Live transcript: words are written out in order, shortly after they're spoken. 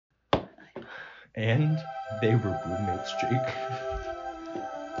And they were roommates, Jake.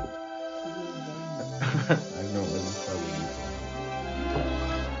 I know, this is probably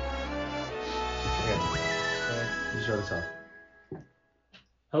okay. You start us off.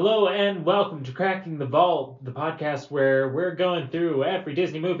 Hello and welcome to Cracking the Vault, the podcast where we're going through every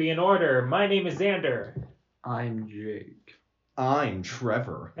Disney movie in order. My name is Xander. I'm Jake. I'm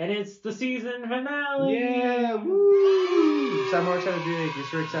Trevor. And it's the season finale. Yeah, woo! Sound more excited, Jake. You're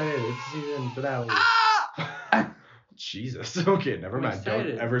so excited. It's the season finale. Jesus. Okay, never I'm mind.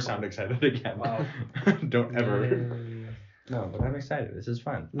 excited. Don't ever sound excited again. Wow. Don't ever. Yay. No, but I'm excited. This is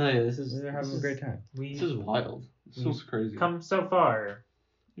fun. No, yeah, this is We're having a great time. This is wild. This is crazy. Come so far.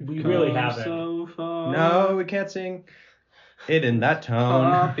 We really haven't. So far. No, we can't sing it in that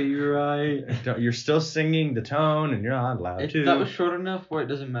tone. Copyright. You're still singing the tone, and you're not allowed If to. that was short enough, where it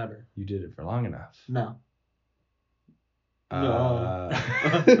doesn't matter. You did it for long enough. No.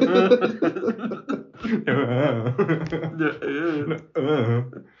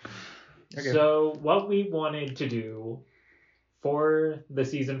 Okay. So what we wanted to do for the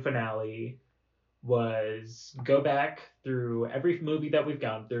season finale was go back through every movie that we've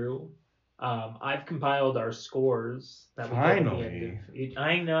gone through. I've compiled our scores that we get at the end of each.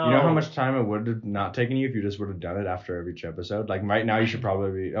 I know. You know how much time it would have not taken you if you just would have done it after each episode? Like right now you should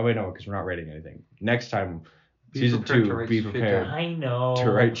probably be... Oh wait, no, because we're not rating anything. Next time, season 2, be prepared I know.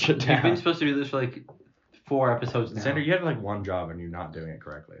 to write shit You've down. been supposed to do this for like 4 episodes now. Xander, you had like one job and you're not doing it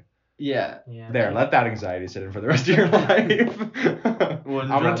correctly. Yeah. There, let that anxiety sit in for the rest of your life. I'm going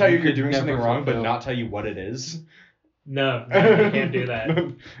to tell you you're doing something wrong, but not tell you what it is. No, you can't do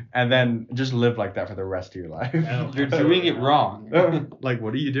that. And then just live like that for the rest of your life. No. You're doing it wrong. Like,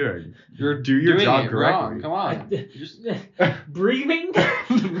 what are you doing? You're Do your doing job it correctly. wrong. Come on. Just, Breathing?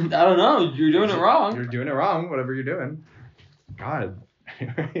 I don't know. You're doing it wrong. You're doing it wrong, whatever you're doing. God.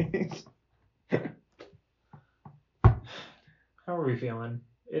 Anyways. How are we feeling?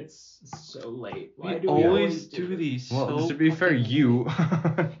 It's so late. Why We do always do these. Well, so to be fair, fucking- you.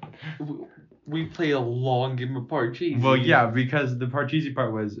 We play a long game of Parcheesi. Well, yeah, because the Parcheesi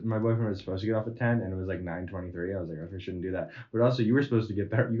part was my boyfriend was supposed to get off at 10 and it was like 9:23. I was like, okay, I shouldn't do that. But also, you were supposed to get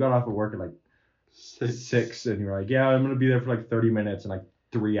there. You got off of work at like 6 and you were like, yeah, I'm going to be there for like 30 minutes. And like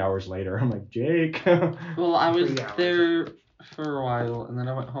 3 hours later, I'm like, Jake. Well, I was 3 hours. there for a while, and then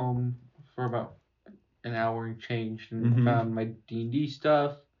I went home for about an hour and changed, and Mhm. found my D&D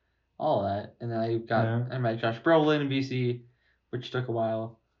stuff, all that, and then I met Josh Brolin in BC, which took a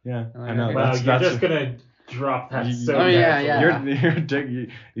while. Yeah, Oh, I know. okay. Wow, That's you're just gonna drop that You- so Oh, yeah, casually.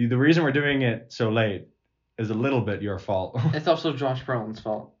 yeah. The reason we're doing it so late is a little bit your fault. It's also Josh Brolin's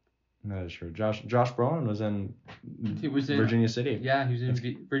fault. That is true. Josh Brolin was in He was in Virginia City. Yeah, he was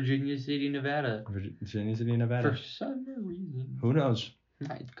in Virginia City, Nevada. Virginia City, Nevada. For some reason. Who knows?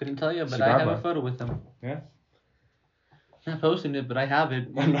 I couldn't tell you, but Cigar I have bar. a photo with him. Yeah. I'm not posting it, but I have it.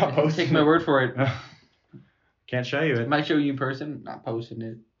 I'm not posting Take my it. word for it. Can't show you I it. might show you in person. Not posting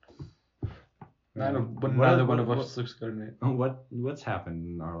it. Neither What- one of what- us looks good in it. What's happened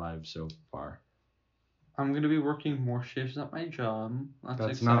in our lives so far? I'm gonna be working more shifts at my job.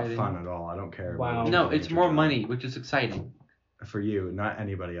 That's exciting. not fun at all. I don't care. Wow. about No, you it's doing more your money, job. which is exciting. For you, not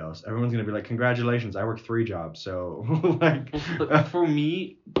anybody else. Everyone's gonna be like, congratulations, I work 3 jobs, so like. But for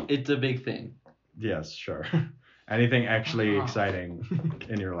me, it's a big thing. Yes, sure. Anything actually Ah. exciting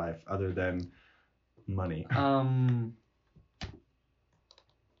in your life other than money?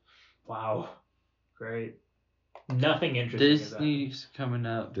 Wow. Great. Nothing interesting. is that. Disney's coming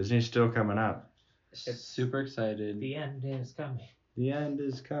up. Disney's still coming up. Super excited. The end is coming. The end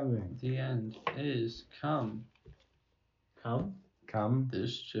is coming. The end is come. Come? Come.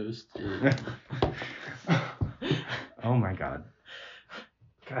 This just did. Oh my God.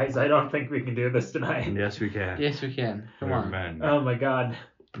 Guys, I don't think we can do this tonight. Yes, we can. Yes, we can. Come We're on. men. Oh my god.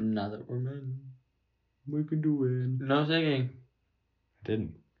 Now that we're men. We can do it. No singing. I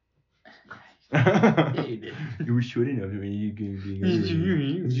didn't. Yeah, you did. You were short enough when you can. What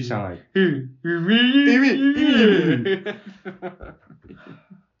did you sound like?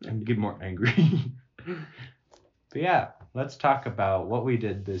 And get more angry. But yeah, let's talk about what we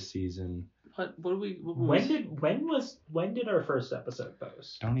did this season. What do we? What When did our first episode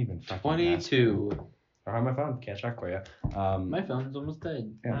post? Don't even fucking ask. 22. I have my phone. Can't check for you. My phone's almost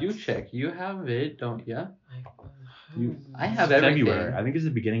dead. Yeah. You check. You have it, don't ya? I It's have February. everything. I think it's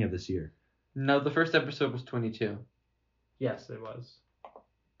the beginning of this year. No, the first episode was 22. Yes, it was.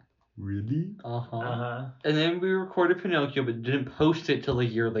 Really? Uh-huh. And then we recorded Pinocchio, but didn't post it till a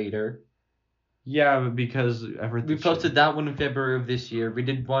year later. Yeah, but because everything. We posted that one in February of this year. We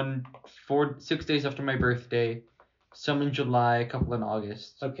did one 6 days after my birthday, some in July, a couple in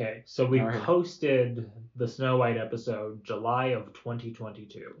August. Okay, so we Alright. posted the Snow White episode July of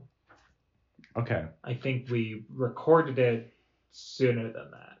 2022. Okay. I think we recorded it sooner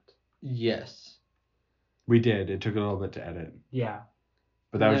than that. Yes. We did. It took a little bit to edit. Yeah.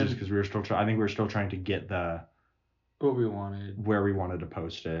 But that And was then- just because we were still I think we were still trying to get What we wanted. where we wanted to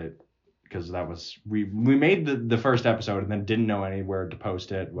post it. Because that was we made the first episode and then didn't know anywhere to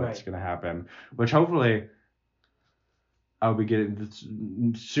post it, what's Right. gonna happen. Which hopefully I'll be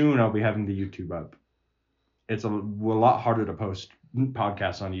getting soon. I'll be having the YouTube up. It's a lot harder to post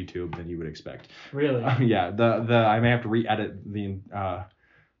podcasts on YouTube than you would expect. Really? Yeah, the I may have to re-edit the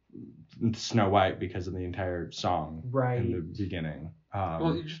Snow White because of the entire song Right. in the beginning.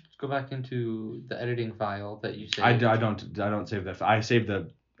 Well, you just go back into the editing file that you saved. I don't save that. I save the.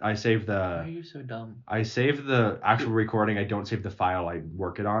 Why are you so dumb? I save the actual recording. I don't save the file I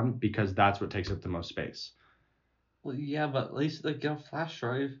work it on because that's what takes up the most space. Well, yeah, but at least like get a flash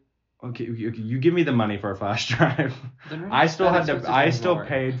drive. Okay, you give me the money for a flash drive. They're not I still had expensive to. I still anymore.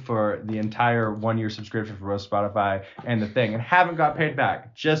 paid for the entire 1-year subscription for both Spotify and the thing, and haven't got paid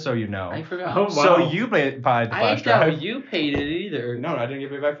back. Just so you know. I forgot. Oh, wow. So you buy the I flash doubt drive. you paid it either. No, I didn't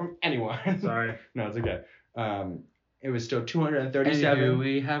get paid back from anyone. Sorry. No, it's okay. It was still Anywho, 237.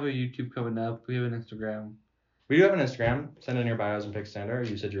 we have a YouTube coming up. We have an Instagram. We do have an Instagram. Send in your bios and pick Sander.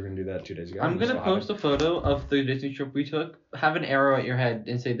 You said you were gonna do that 2 days ago. I'm You gonna still post haven't. a photo of the Disney trip we took. Have an arrow at your head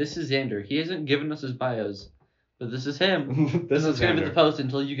and say, "This is Xander. He hasn't given us his bios, but this is him." This is is gonna be the Xander. post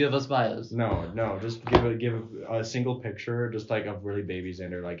until you give us bios. No. Just give a single picture, just like of really baby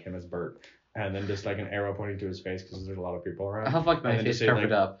Xander, like him as Bert, and then just like an arrow pointing to his face because there's a lot of people around. I have like my And then face just say,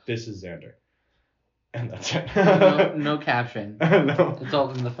 covered like, up. This is Xander, and that's it. No caption. No. It's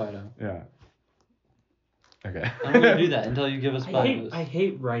all in the photo. Yeah. Okay. I'm gonna do that until you give us bios. I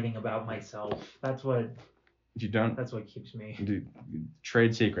hate writing about myself. That's what You don't. keeps me. Dude,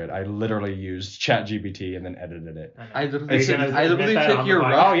 trade secret. I literally used ChatGPT and then edited it. I know. literally, It's- took, it's- I literally that took on your the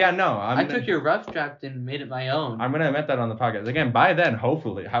rough. Oh yeah, no. I took your rough draft and made it my own. I'm gonna admit that on the podcast again. By then,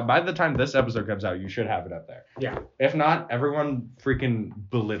 hopefully, by the time this episode comes out, you should have it up there. Yeah. If not, everyone freaking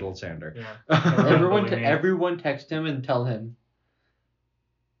belittle Sander. Yeah. Everyone text him and tell him.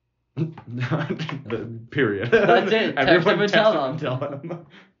 Period. That's it. Text Everyone him and text tell him. him. Tell him.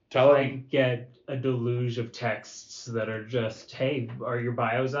 Tell I him. get a deluge of texts that are just, "Hey, are your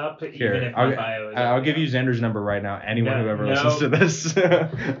bios up?" Here, Even if my bio is I'll up, give yeah. you Xander's number right now. Anyone No, who ever no. listens to this.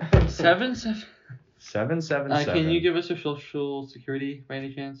 777. 777. Can you give us your social security by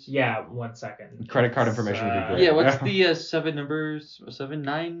any chance? Yeah, 1 second. Credit card It's, information would be great. Yeah. What's the 7 numbers?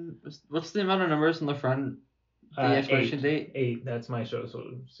 79. What's the amount of numbers on the front? The expiration date. 8. That's my social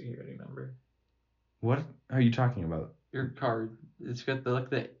security number. What are you talking about? Your card. It's got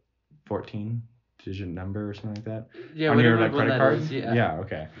the 14-digit number or something like that? yeah. On your whatever like one credit that card? is, Yeah.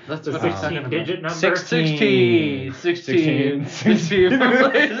 Okay. That's The what I'm talking 16-digit number. 16. 16. 16.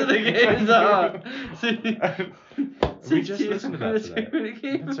 The game's up. We just listened to that Security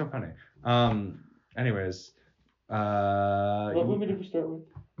today. game. That's so funny. Anyways. What movie did we start with?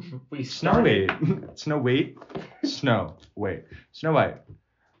 We Snow started White. Snow White. Snow White. Snow White.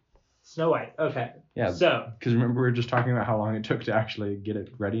 Snow White. Okay. Yeah. So Because remember we were just talking about how long it took to actually get it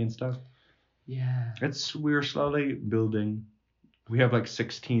ready and stuff. Yeah. We're slowly building. We have like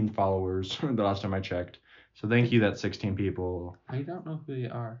 16 followers the last time I checked. So thank you, that 16 people. I don't know who they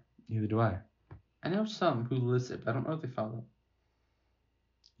are. Neither do I. I know some who listen, but I don't know if they follow.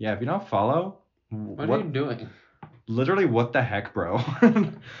 Yeah, if you don't follow, What are you doing? Literally, what the heck, bro?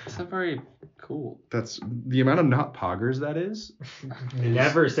 It's not very cool. That's the amount of not poggers that is.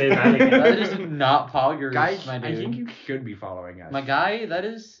 never say that again. That is not poggers, Guys, my dude. I think you should be following us. My guy, that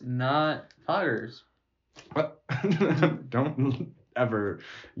is not poggers. What? Don't ever.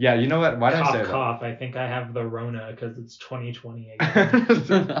 Yeah, you know what? Why did I say Cough. I think I have the Rona because it's 2020 again.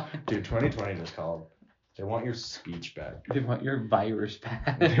 that? Dude, 2020 just called. They want your speech back. They want your virus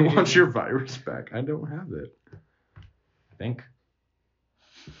back. They want your virus back. I don't have it. I think.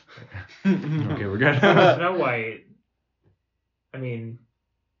 Okay, we're good. Snow White. I mean,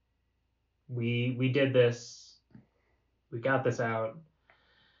 we did this. We got this out.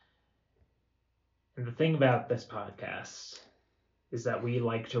 And the thing about this podcast is that we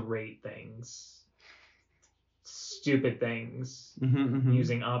like to rate things, stupid things,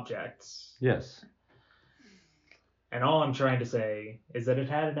 using objects. Yes. And all I'm trying to say is that it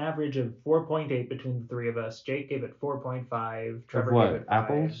had an average of 4.8 between the three of us. Jake gave it 4.5. Trevor Of what? gave it 5.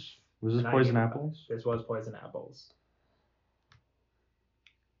 Apples? Was this and I poison gave it apples? 5. This was poison apples.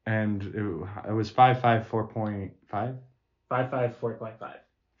 And it was 5.5, 4.5? 5.5, 4.5.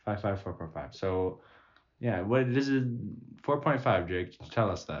 5.5, 4.5. So Yeah, what this is 4.5, Jake. Tell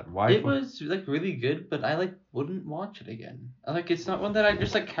us that. Why? It was like really good, but I like wouldn't watch it again. Like it's not one that I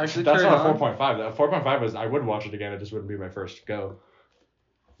just like casually That's turn not a on. 4.5. That 4.5 is I would watch it again. It just wouldn't be my first go.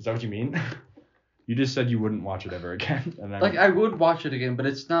 Is that what you mean? You just said you wouldn't watch it ever again. And then, Like I would watch it again, but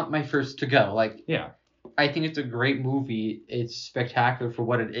it's not my first to go. Like yeah. I think it's a great movie. It's spectacular for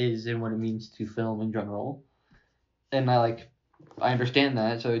what it is and what it means to film in general. And I understand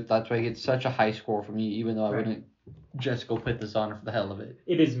that, so that's why it gets such a high score for me, even though I Right. wouldn't just go put this on for the hell of it.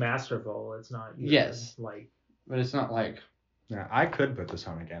 It is masterful. It's not. Yes. Like. But it's not like. Yeah, I could put this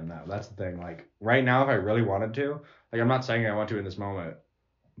on again though. That's the thing. Like right now, if I really wanted to, like I'm not saying I want to in this moment,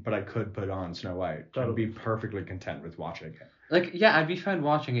 but I could put on Snow White. Totally. I'd be perfectly content with watching it. Like, yeah, I'd be fine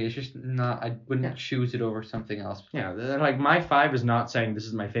watching it. It's just not. I wouldn't Yeah. choose it over something else. Yeah, like my 5 is not saying this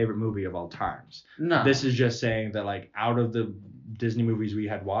is my favorite movie of all times. No. This is just saying that like out of the Disney movies we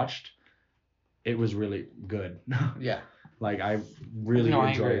had watched, it was really good. Yeah. Like I really No, I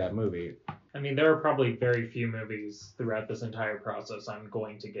enjoy agree. that movie. I mean, there are probably very few movies throughout this entire process I'm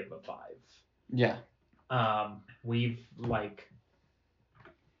going to give a 5. Yeah.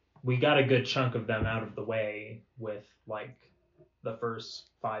 We got a good chunk of them out of the way with like the first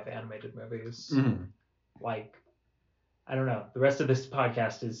 5 animated movies. Mm-hmm. Like, I don't know. The rest of this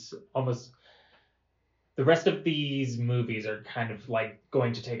podcast is almost. The rest of these movies are kind of like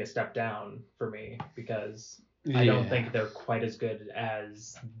going to take a step down for me because I don't think they're quite as good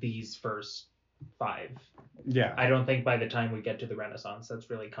as these first 5. Yeah. I don't think by the time we get to the Renaissance, that's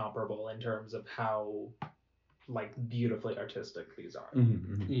really comparable in terms of how like beautifully artistic these are.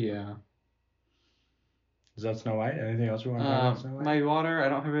 Mm-hmm. Yeah. Is that Snow White? Anything else we want to talk about Snow White? My water, I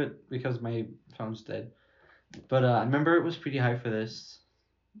don't have it because my phone's dead. But I remember it was pretty high for this.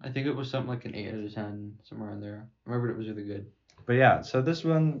 I think it was something like an 8 out of 10, somewhere in there. I remember it was really good. But yeah, so this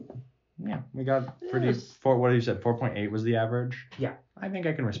one, yeah, we got pretty. Yes. What did you said? 4.8 was the average. Yeah. I think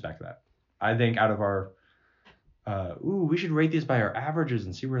I can respect that. I think out of our, we should rate these by our averages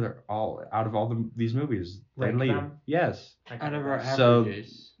and see where they're all out of all these movies. Rank They lead. them? Yes, Out of our So-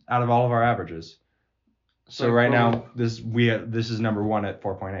 averages. out of all of our averages. So Like, right well- now, this is number 1 at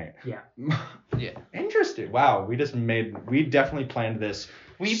 4.8. Yeah. Yeah. Interesting. Wow, we definitely planned this.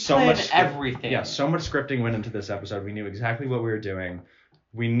 We So planned much script- everything. Yeah, so much scripting went into this episode. We knew exactly what we were doing.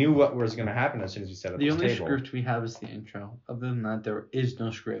 We knew what was going to happen as soon as we set up The this only table. script we have is the intro. Other than that, there is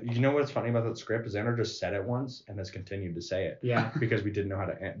no script. You know what's funny about that script is Xander just said it once and has continued to say it Yeah. because we didn't know how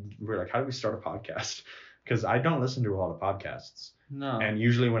to. We're like, how do we start a podcast? Because I don't listen to a lot of podcasts, No. and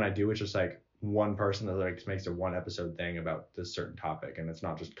usually when I do, it's just like one person that like makes a 1 episode thing about this certain topic, and it's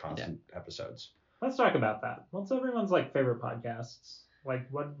not just constant episodes. Let's talk about that. What's everyone's like favorite podcasts? Like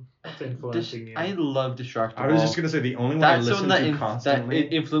what's influencing you? I love Destructible. I was just gonna say the only one I That's listen one to that constantly.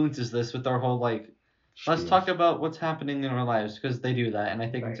 influences this with our whole like. Let's Spiel. talk about what's happening in our lives because they do that, and I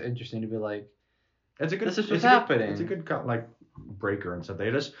think it's Right. interesting to be like, It's a good. This is it's what's a good- happening. It's a good like breaker and stuff. They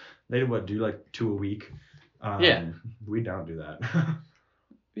do like 2 a week. Yeah. We don't do that.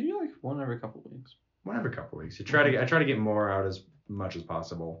 we do like one every couple weeks. 1 every couple weeks. I try to get more out as much as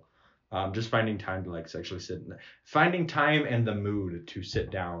possible. Just finding time to like actually finding time and the mood to sit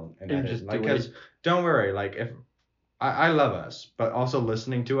down and edit. just Like, do because it. don't worry, like if I love us, but also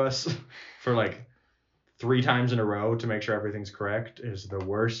listening to us for like 3 times in a row to make sure everything's correct is the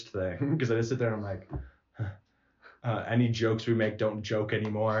worst thing. Because I just sit there and I'm like, any jokes we make don't joke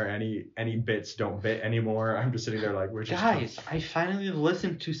anymore. Any bits don't bit anymore. I'm just sitting there like we're just Guys, I finally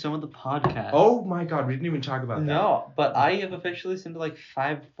listened to some of the podcasts. Oh my god, we didn't even talk about that. No, but I have officially listened to like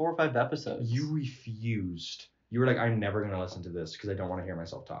 4 or 5 episodes. You refused. You were like, I'm never gonna listen to this because I don't want to hear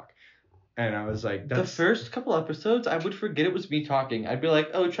myself talk. And I was like, The that's first couple episodes, I would forget it was me talking. I'd be like,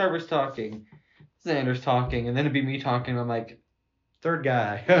 oh, Trevor's talking, Xander's talking, and then it'd be me talking. I'm like, third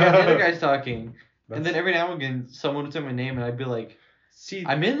guy. yeah, the other guy's talking. And then That's- every now and again, someone would say my name, and I'd be like, see,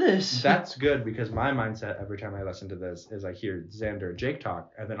 I'm in this. that's good because my mindset every time I listen to this is I hear Xander and Jake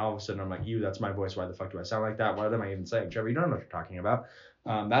talk, and then all of a sudden I'm like, that's my voice. Why the fuck do I sound like that? What am I even saying? Trevor, you don't know what you're talking about.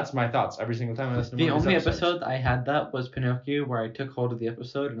 That's my thoughts every single time I listen to The one of only these episodes. episode I had that was Pinocchio, where I took hold of the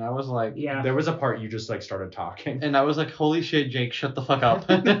episode, and I was like, yeah. There was a part you just like started talking. and I was like, holy shit, Jake, shut the fuck up.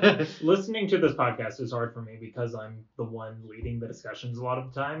 Listening to this podcast is hard for me because I'm the one leading the discussions a lot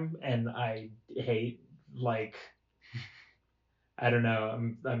of the time, and I hate like I don't know.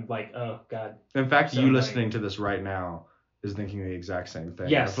 I'm like, oh god. In fact, So you annoying. listening to this right now is thinking the exact same thing.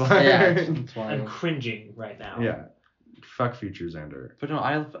 Yes. It's like- yeah, that's why. I'm cringing right now. yeah. Fuck future Xander. But no,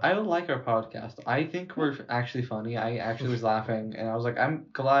 I like our podcast. I think we're actually funny. I actually was laughing, and I was like, I'm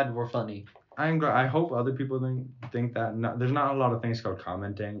glad we're funny. I'm glad. I hope other people think that. There's not a lot of things called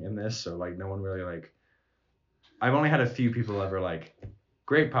commenting in this, so like no one really like I've only had a few people ever like,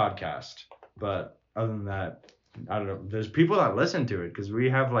 great podcast, but other than that, I don't know. There's people that listen to it because we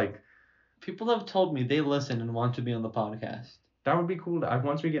have like. People have told me they listen and want to be on the podcast. That would be cool.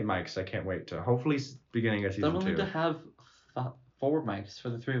 Once we get mics, I can't wait to hopefully beginning of season Then we'll 2. need to have 4 mics for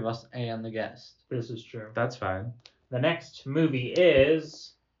the 3 of us and the guest. This is true. That's fine. The next movie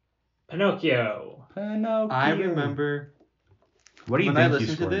is Pinocchio. I remember. What do you when I think you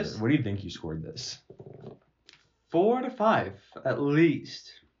listened to scored this- What do you think you scored this? 4 to 5 at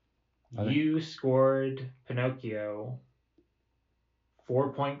least. Okay. You scored Pinocchio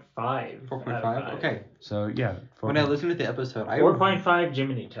 4.5. 4.5. Okay. So yeah. When I listened to the episode, 4.5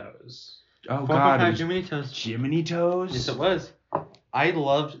 Jiminy Toes. Oh 4.5 God. it was Jiminy Toes. Jiminy Toes. Yes, it was. I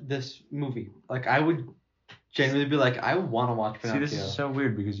loved this movie. Like, I would genuinely be like, I want to watch See, Pinocchio. this is so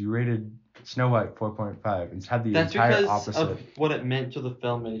weird because you rated Snow White 4.5 and had the That's entire because opposite. of what it meant to the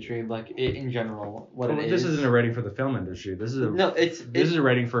film industry, like it in general. What Well, it this is. isn't a rating for the film industry. This is a This is a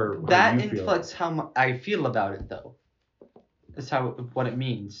rating for how that you feel. inflects how I feel about it, though. It's what it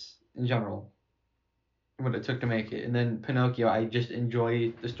means in general, what it took to make it. And then Pinocchio, I just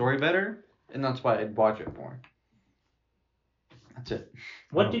enjoy the story better, and that's why I'd watch it more. That's it.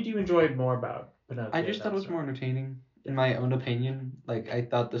 What Oh. did you enjoy more about Pinocchio? I just thought it was more entertaining, in my own opinion. Like, I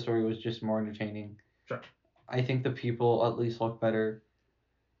thought the story was just more entertaining. Sure. I think the people at least look better.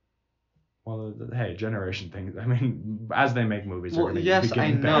 Well, hey, generation things. I mean, as they make movies, Well, they're going to yes, be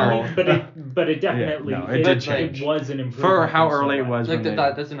getting I know. better. I mean, but it definitely no, it did it change. was an improvement For how from early Snow it White. was Like, when they,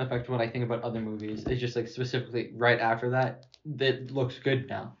 that doesn't affect what I think about other movies. It's just, like, specifically right after that, that looks good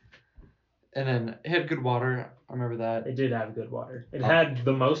now. And then it had good water. I remember that. It did have good water. It Oh. had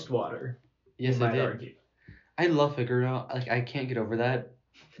the most water. Yes, you it might did. argue. I love Figaro. Like, I can't get over that.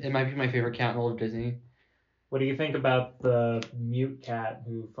 It might be my favorite cat in all of Disney. What do you think about the mute cat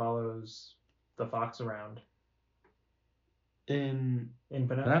who follows the fox around In in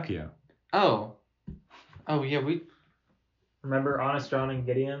Pinocchio? Pinocchio. oh yeah, Remember Honest John and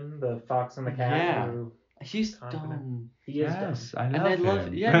Gideon, the fox and the cat? Yeah. Who he's Confident. dumb. he is Yes, dumb. I And love I him.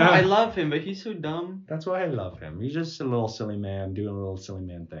 love I love him, but he's so dumb. That's why I love him. He's just a little silly man doing little silly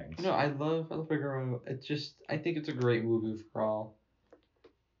man things. No, I love Figaro. It's just I think it's a great movie overall.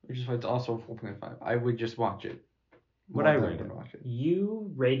 Which is why it's also 4.5. I would just watch it. Would More I than rate would it? watch it. You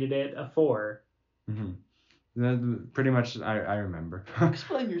rated it a 4. Pretty much, I remember.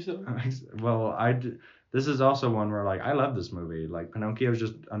 Explain yourself. Well, this is also one where, like, I love this movie. Like, Pinocchio is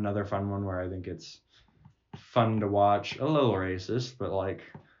just another fun one where I think it's fun to watch. A little racist, but, like,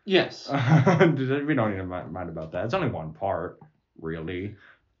 Yes. we don't need to mind about that. It's only one part, really.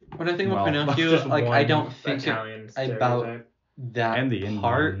 What I think Well, about Pinocchio, Just like I one don't think Italian about stereotype. that And the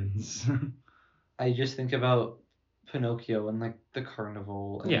part. Indians. I just think about Pinocchio and like the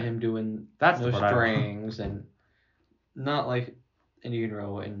carnival and Yeah. him doing That's the those part I love. strings and not like Indian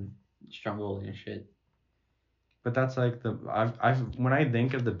Row and Stromboli and shit. But that's like I've when I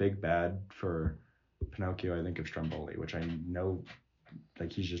think of the big bad for Pinocchio, I think of Stromboli, which I know,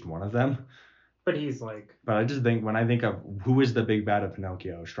 like, he's just one of them. But he's like, But I just think when I think of who is the big bad of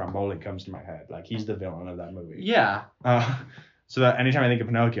Pinocchio, Stromboli comes to my head. Like, he's the villain of that movie. Yeah. So that anytime I think of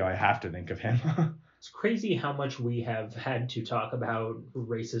Pinocchio, I have to think of him. it's crazy how much we have had to talk about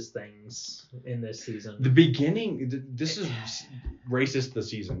racist things in this season. The beginning, this is racist the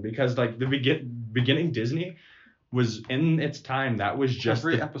season because, like, the beginning Disney was in its time. That was just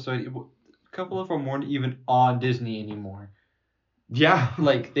Every episode, a couple of them weren't even on Disney anymore. yeah.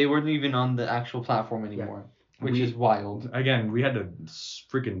 Like they weren't even on the actual platform anymore, which is wild. Again, we had to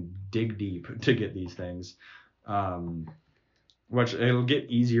freaking dig deep to get these things. Which it'll get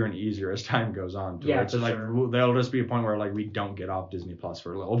easier and easier as time goes on. Yeah, It's for like sure. there'll just be a point where, like, we don't get off Disney Plus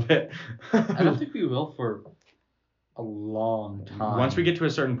for a little bit. I don't think we will for a long time. Once we get to a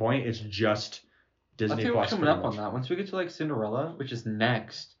certain point, it's just Disney I think we're Plus. coming pretty up much. on that. Once we get to like Cinderella, which is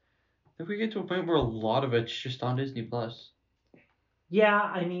next, if we get to a point where a lot of it's just on Disney Plus. Yeah,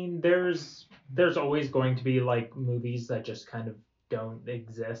 I mean, there's always going to be like movies that just kind of don't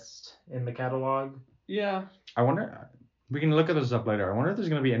exist in the catalog. Yeah, I wonder. We can look at this up later. I wonder if there's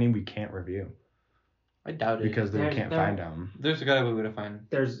gonna be any we can't review I doubt it. because we There- can't there- find them. There's gotta be a way to find.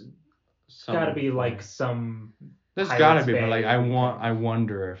 There's Some got to be like some. There's Pirates gotta be, but like Bay I weekend.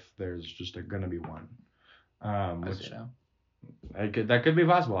 wonder if there's just gonna be one. I Which see now. that could be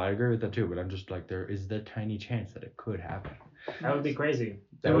possible. I agree with that too. But I'm just like, there is the tiny chance that it could happen. That would be crazy.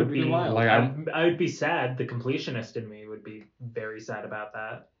 That would be wild. Like I would be sad. The completionist in me would be very sad about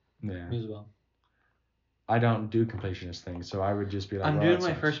that. yeah. Me as well. I don't do completionist things, so I would just be like, I'm well, doing that my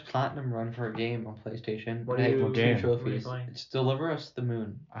sucks. first platinum run for a game on PlayStation. What and I are have you- two game? what are you trophies. playing? It's Deliver Us the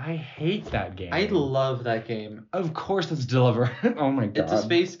Moon. I hate that game. I love that game. Of course, it's Deliver. Oh my god. It's a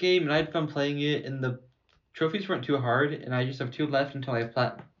space game, and I had fun playing it, and the trophies weren't too hard, and I just have 2 left until I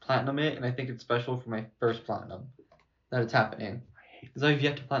platinum it, and I think it's special for my first platinum that it's happening. Because I've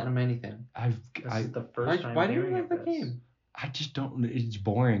yet to platinum anything. This is the first time Why do you hearing like of that this. I game? just don't. It's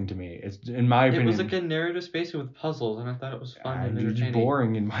boring to me. It's in my opinion. It was like a narrative space with puzzles, and I thought it was fun and It's entertaining.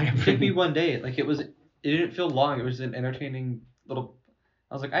 boring in my It opinion. took me one day. Like it didn't feel long. It was an entertaining little.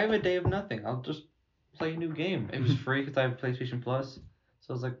 I was like, I have a day of nothing. I'll just play a new game. It was free because I have PlayStation Plus, so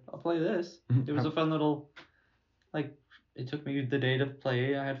I was like, I'll play this. It was a fun little, like, it took me the day to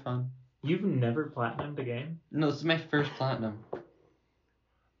play. I had fun. You've never platinumed a game? No, this is my first platinum.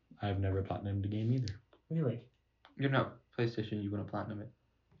 I've never platinumed a game either. Really? You're not PlayStation. You want to platinum it?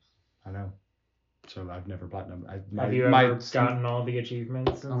 I know. So I've never platinumed. Have you ever gotten all the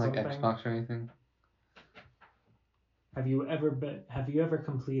achievements and On like something? Xbox or anything? Have you ever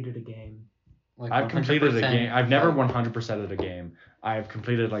completed a game? Like I've completed a 100%, game. I've never like- 100%ed a game. I've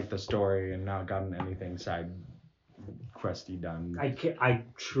completed like the story and not gotten anything side questy done. I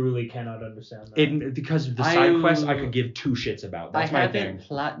truly cannot understand that. Because the side quests I could give 2 shits about. That's I my haven't thing.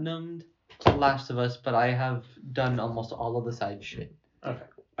 platinumed The Last of Us, but I have done almost all of the side shit. Okay.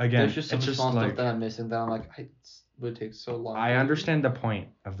 Again, There's just some it's just small like stuff that I'm missing that I'm like, it would take so long. I to- understand the point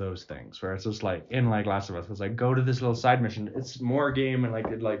of those things where it's just like in like Last of Us, it's like go to this little side mission. It's more game and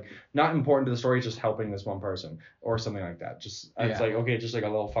like not important to the story, just helping this one person or something like that. Just it's Yeah. like okay, just like a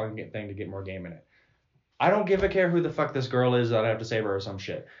little fun thing to get more game in it. I don't give a care who the fuck this girl is that I have to save her or some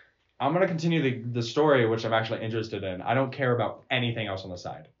shit. I'm gonna continue the story, which I'm actually interested in. I don't care about anything else on the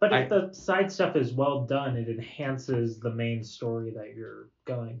side. But if the side stuff is well done, it enhances the main story that you're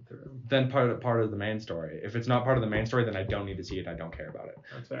going through. Then part of the main story. If it's not part of the main story, then I don't need to see it. I don't care about it.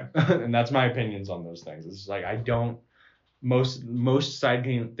 That's fair. And that's my opinions on those things. It's like I don't most side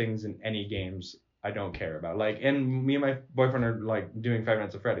game things in any games I don't care about. Like, and me and my boyfriend are like doing Five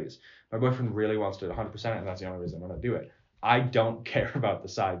Nights at Freddy's. My boyfriend really wants to 100%, and that's the only reason I'm gonna do it. I don't care about the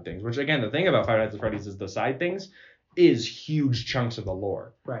side things. Which again, the thing about Five Nights at Freddy's is the side things is huge chunks of the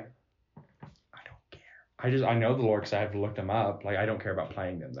lore. Right. I don't care. I know the lore because I have looked them up. Like I don't care about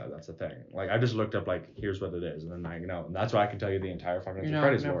playing them though. That's the thing. Like I just looked up like here's what it is, and then I know, and that's why I can tell you the entire Five Nights You're at not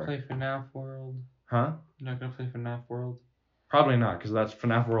Freddy's gonna lore. play FNAF World? Huh? You're not gonna play FNAF World? Probably not, because that's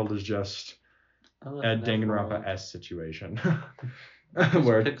FNAF World is just I love a FNAF Danganronpa World. S situation. Just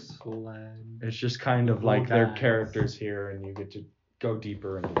Where pixel land. it's just kind of like Old their guys. characters here, and you get to go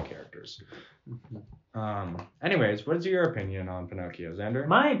deeper into the characters. Mhm. Anyways, what is your opinion on Pinocchio, Xander?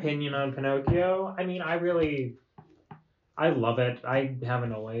 My opinion on Pinocchio, I mean, I love it. I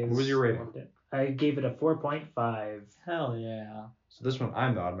haven't always What was your rating? loved it. I gave it a 4.5. Hell yeah. So this one,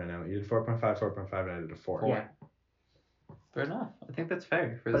 I'm the odd man out. You did 4.5, 4.5, and I did a 4. Yeah. Fair enough. I think that's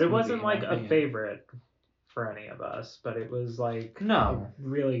fair. For But this it movie, wasn't in my like a opinion. favorite for any of us, but it was like No.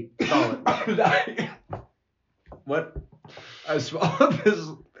 really solid. What? I swallowed this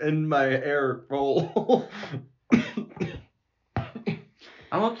in my air roll.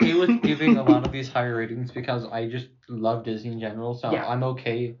 I'm okay with giving a lot of these higher ratings because I just love Disney in general, so Yeah. I'm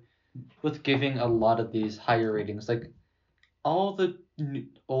okay with giving a lot of these higher ratings. Like all the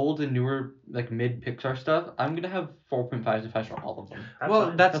old and newer like mid Pixar stuff, I'm gonna have 4.5 to 5 for all of them. That's Well,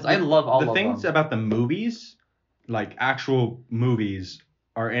 fine. that's Because I love all the of things them. about the movies, like actual movies,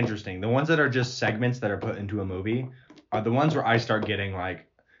 are interesting. The ones that are just segments that are put into a movie are the ones where I start getting like,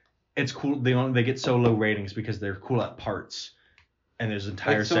 it's cool. They get so low ratings because they're cool at parts, and there's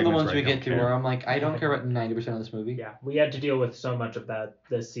entire Like some of the segments ones where we I don't get to care. where I'm like, I don't care about 90% of this movie. Yeah, we had to deal with so much of that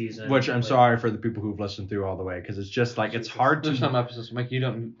this season. Which I'm Like, sorry for the people who've listened through all the way, because it's just like it's hard There's to some episodes I'm like, you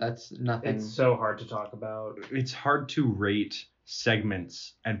don't. That's nothing. It's so hard to talk about. it's hard to rate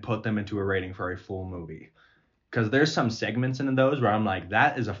segments and put them into a rating for a full movie. Because there's some segments in those where I'm like,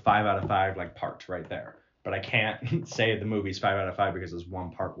 that is a 5 out of 5 like part right there. But I can't say the movie's 5 out of 5 because this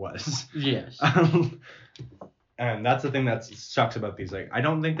one part was. Yes. And that's the thing that sucks about these. Like, I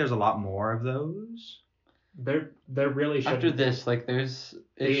don't think there's a lot more of those. There really should. After this, like, it's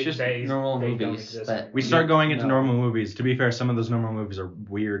just normal they don't movies exist that anymore. We start going into No. normal movies. To be fair, some of those normal movies are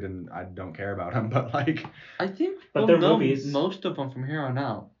weird and I don't care about them. But like, I think But we'll they're know movies. most of them from here on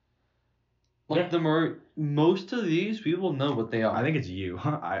out. Like Yeah. most of these, we will know what they are. I think it's you.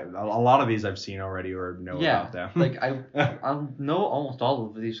 A lot of these I've seen already or know about them. Like I'll know almost all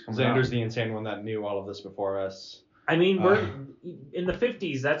of these coming Xander's out. the insane one that knew all of this before us. I mean, we're in the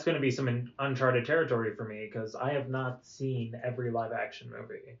 50s. That's going to be some uncharted territory for me because I have not seen every live action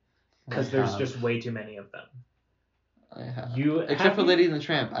movie. because there's just way too many of them. I have. You Except for have- Lady and the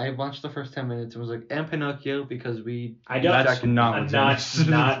Tramp. I watched the first 10 minutes and was like, and Pinocchio because I don't. That's not I'm what's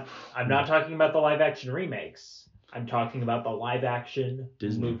not. in this. I'm not talking about the live action remakes. I'm talking about the live action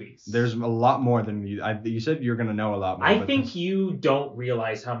Disney movies. There's a lot more than you. You said you're gonna know a lot more. I but think you don't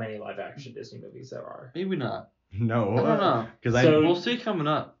realize how many live action Disney movies there are. Maybe not. no. I don't know. Because So- We'll see coming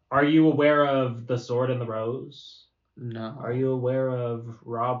up. Are you aware of The Sword and the Rose? No. Are you aware of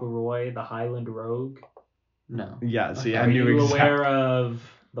Rob Roy, the Highland Rogue? No. Yeah. See, Are I knew you exactly. aware of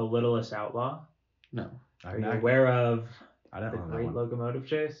The Littlest Outlaw? No. Are you aware of I don't The know that Great one. Locomotive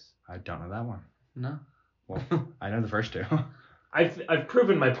Chase? I don't know that one. No. Well, I know the first two. I've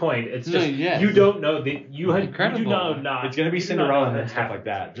proven my point. It's No, just yes. you don't know that you do Incredible. not. It's gonna be you do not Cinderella know and stuff half like of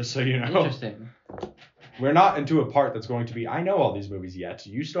that. these Just so you know. Interesting. We're not into a part that's going to be. I know all these movies yet.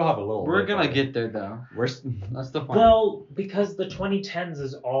 You still have a little. We're bit, gonna buddy. get there though. That's the point. Well, because the 2010s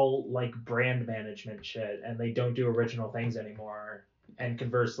is all like brand management shit, and they don't do original things anymore. And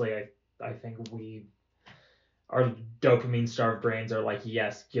conversely, I think our dopamine starved brains are like,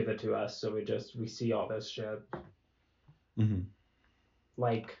 yes, give it to us. So we see all this shit. Mhm.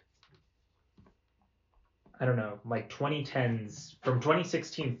 Like, I don't know, like 2010s from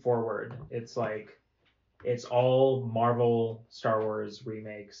 2016 forward, it's like it's all Marvel, Star Wars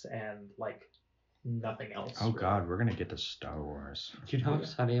remakes, and like nothing else. Oh really. God, we're gonna get to Star Wars. Do you know how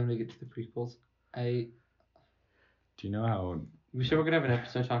excited I am to get to the prequels? Do you know how? We said we're gonna have an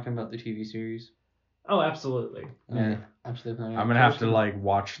episode talking about the TV series. Oh, absolutely. Yeah. Absolutely. I'm gonna have to like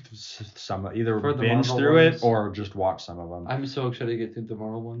watch some, either For the binge Marvel through ones. it or just watch some of them. I'm so excited to get through the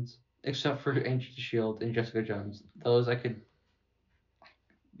Marvel ones, except for Agents of Shield and Jessica Jones. Those I could.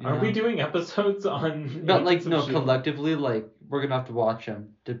 Are we doing episodes on? Not like Agents of no S.H.I.E.L.D.? collectively. Like we're gonna have to watch them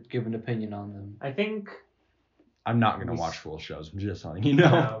to give an opinion on them. I think. I'm not gonna We watch s- full shows. I'm just letting you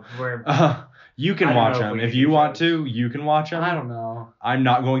know. We're. You can I don't watch know if them we if can you do want shows. to. You can watch them. I don't know. I'm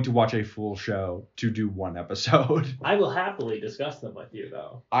not going to watch a full show to do one episode. I will happily discuss them with you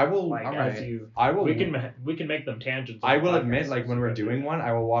though. I will. Like Alright. as you. I will. We can make them tangents. on I the will podcast admit, like as when we we're go through doing them. one,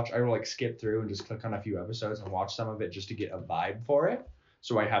 I will like skip through and just click on a few episodes and watch some of it just to get a vibe for it.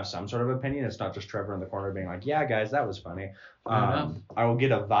 So I have some sort of opinion. It's not just Trevor in the corner being like, "Yeah, guys, that was funny." enough. I will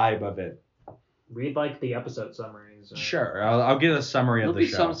get a vibe of it. Read like the episode summaries. Or... Sure, I'll get a summary There'll of the be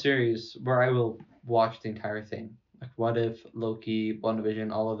show. some series where I will watch the entire thing. Like What If, Loki,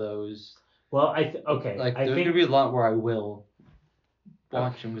 WandaVision, all of those. Well, okay. Like I there's think gonna be a lot where I will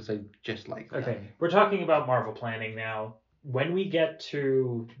watch them because I just like them. okay. We're talking about Marvel planning now. When we get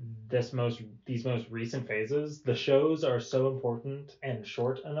to these most recent phases, the shows are so important and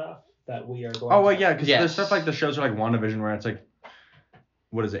short enough that we are going. Oh well, to... yeah, because Yes. there's stuff like the shows are like WandaVision where it's like,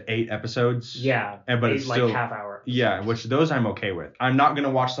 what is it, 8 episodes? Yeah, but it's like still half hour. Yeah, which those I'm okay with. I'm not gonna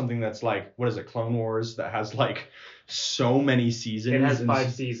watch something that's like, what is it, Clone Wars that has like so many seasons. It has and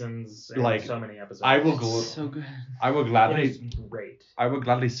 5 seasons and like, so many episodes. I will It's so good. I would It gladly is great. I would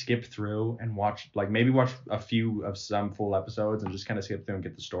gladly skip through and watch, like, maybe watch a few of some full episodes and just kind of skip through and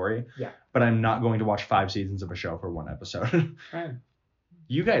get the story. Yeah. But I'm not going to watch 5 seasons of a show for one episode. Right.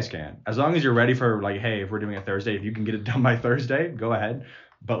 You guys can. As long as you're ready for, like, hey, if we're doing it Thursday, if you can get it done by Thursday, go ahead.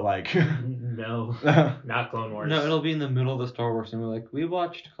 But, like... No, not Clone Wars. No, it'll be in the middle of the Star Wars and we're like, we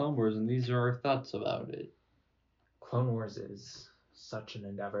watched Clone Wars and these are our thoughts about it. Clone Wars is such an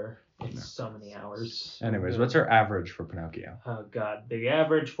endeavor. It's so many hours. Anyways, what's our average for Pinocchio? Oh god, the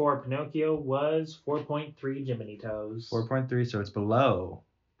average for Pinocchio was 4.3 Jiminy Toes. 4.3, so it's below.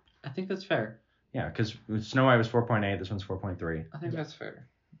 I think that's fair. Yeah, because Snow White was 4.8, this one's 4.3. I think that's fair.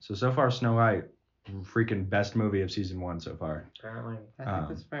 So far, Snow White, freaking best movie of season 1 so far. Apparently. I think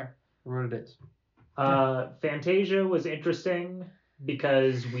that's fair. For what it is. Fantasia was interesting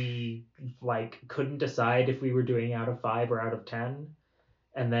because we like couldn't decide if we were doing out of 5 or out of 10.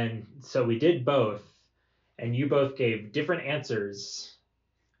 And then so we did both, and you both gave different answers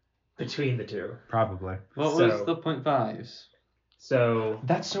between the two. Probably. What So- was the 0.5s? So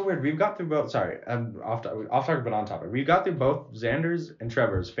That's so weird. We've got through both. Sorry, off topic, but on topic. We've got through both Xander's and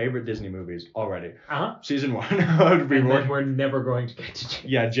Trevor's favorite Disney movies already. Season 1. and then we're never going to get to Jake.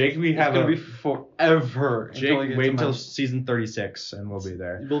 Yeah, Jake. We It's have gonna be forever. Jake. Wait until season 36, and we'll be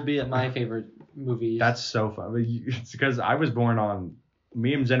there. We'll be at my favorite movies. That's so fun. It's because I was born on.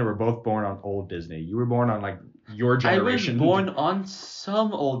 Me and Xander were both born on old Disney. You were born on like your generation. I was born on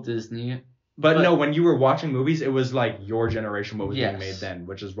some old Disney. But no, when you were watching movies, it was like your generation what was Yes. being made then,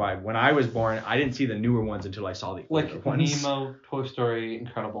 which is why when I was born, I didn't see the newer ones until I saw the older Like ones. Nemo, Toy Story,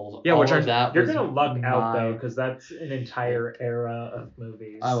 Incredibles. Yeah, all which of are- that You're was gonna luck out my- though, because that's an entire era of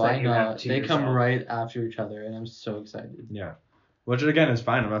movies. Oh, that I you know. have to They come yourself. right after each other, and I'm so excited. Yeah. Which again is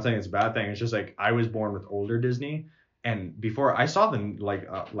fine. I'm not saying it's a bad thing. It's just like I was born with older Disney, and before I saw them like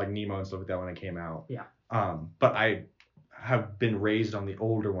Nemo and stuff like that when it came out. Yeah. But I have been raised on the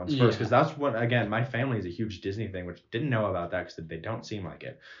older ones first because that's what, again, my family is a huge Disney thing, which didn't know about that because they don't seem like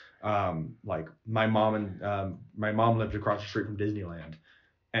it. Like my mom lived across the street from Disneyland,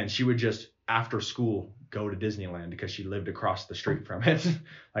 and she would just after school go to Disneyland because she lived across the street from it.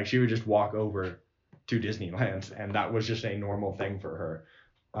 Like she would just walk over to Disneyland, and that was just a normal thing for her.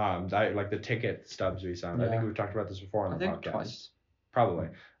 Like the ticket stubs we signed. I think we've talked about this before on the podcast. Twice. Probably.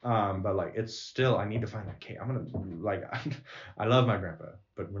 But like it's still, I need to find that cake. I'm gonna like I love my grandpa,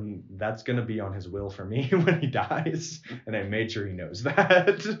 but when that's gonna be on his will for me when he dies, and I made sure he knows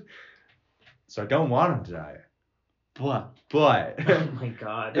that. So I don't want him to die. But Oh my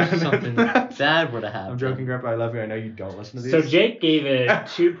god. If something bad were to happen. I'm joking, Grandpa. I love you. I know you don't listen to these. So Jake gave it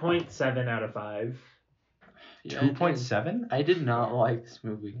 2.7 out of 5. 2.7? I did not like this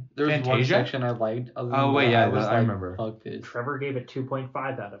movie. There was one Fantasia? section I liked. Other than Oh wait, that, yeah, I was I remember. Fuck this. Trevor gave it 2.5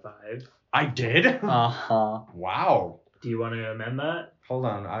 out of 5. I did? Uh-huh. Wow. Do you want to amend that? Hold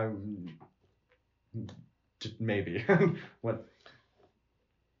on. Maybe. What?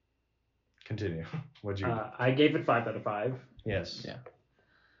 Continue. What'd you? I gave it 5 out of 5. Yes. Yeah.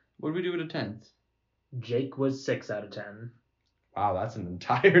 What did we do with a 10? Jake was 6 out of 10. Wow, that's an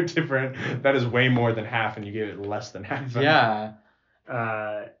entire different. That is way more than half, and you gave it less than half. Yeah.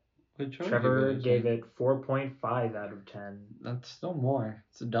 Trevor gave it 4.5 out of 10. That's still more.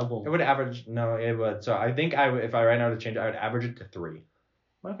 It's a double. It would average. No, it would. So I think if I right now to change it, I would average it to 3.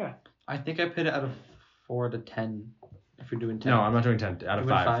 Okay. I think I put it out of 4 to 10. If you're doing 10. No, I'm not doing 10 out of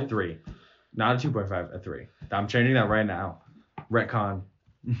 5. 3. Not a 2.5, a 3. I'm changing that right now. Retcon.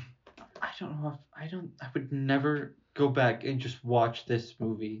 I don't know. I would never go back and just watch this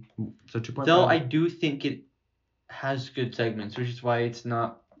movie. So 2.5. Though I do think it has good segments, which is why it's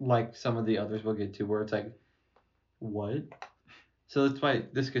not like some of the others we'll get to, where it's like, what? So that's why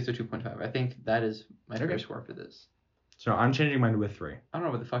this gets a 2.5. I think that is my fair score for this. So I'm changing mine to a 3. I don't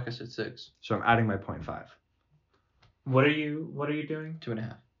know what the fuck I said 6. So I'm adding my 0.5. What are you doing?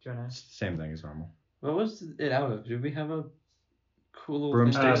 2.5. 2.5. Same thing as normal. What was it out of? Did we have a cool little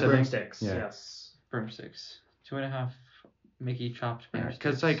Broomsticks, I think. Broomsticks. Yeah. Yes. Broomsticks. 2.5 Mickey chopped broomsticks.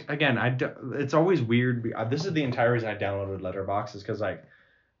 Because like again, it's always weird. This is the entire reason I downloaded Letterboxd is because like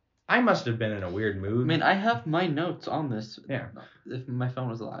I must have been in a weird mood. I mean, I have my notes on this. Yeah. If my phone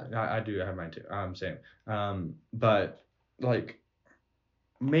was alive. I do. I have mine too. Same. But like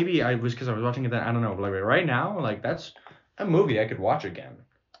maybe I was because I was watching it then. I don't know. But like right now, like that's a movie I could watch again.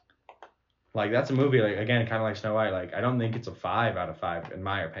 Like that's a movie like again, kind of like Snow White. Like I don't think it's a 5 out of 5 in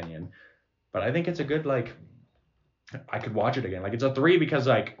my opinion, but I think it's a good like. I could watch it again. Like it's a 3 because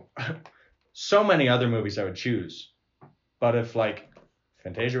like so many other movies I would choose, but if like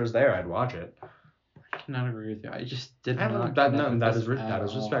Fantasia was there, I'd watch it. I cannot agree with you. I just did That is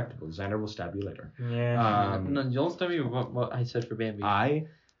respectable. Xander will stab you later. Yeah. No, you'll tell me what I said for Bambi. I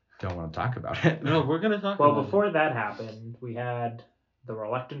don't want to talk about it. No, we're gonna talk. Well, about before that happened, we had The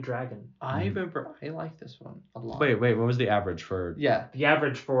Reluctant Dragon. I remember I like this one a lot. Wait, what was the average for? Yeah. The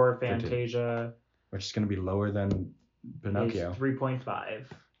average for Fantasia which is going to be lower than Pinocchio. is 3.5.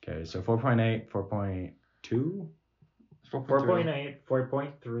 Okay, so 4.8, 4.2, 4.8,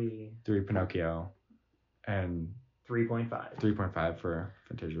 4.3, 3 Pinocchio, and 3.5. 3.5 for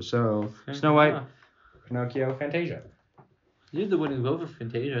Fantasia. So Snow White, Pinocchio, Fantasia. You're the winning vote for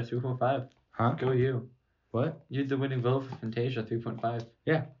Fantasia, 3.5. Huh? Go you. What? You're the winning vote for Fantasia, 3.5.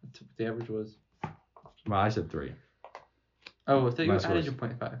 Yeah. That's what the average was. Well, I said 3. Oh, I thought you Last added was- your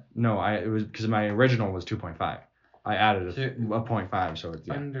 0.5. No, it was because my original was 2.5. I added a 0.5, so it's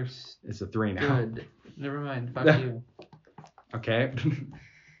Understood. it's a 3 now. Good. Never mind. Fuck you. Okay.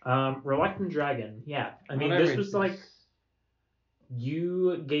 Reluctant Dragon. Yeah. I mean, Whatever this it was is. like,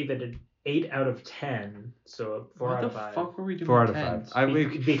 you gave it an 8 out of 10, so a 4 out of 5. What the fuck were we doing? 4 out of 10s?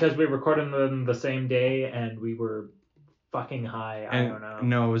 5. Because we recorded them the same day and we were fucking high. I don't know.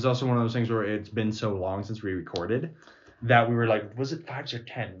 No, it was also one of those things where it's been so long since we recorded that we were like, was it 5s or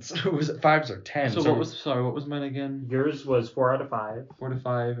 10s? Was it 5s or 10s? So what was mine again? Yours was 4 out of 5. 4 to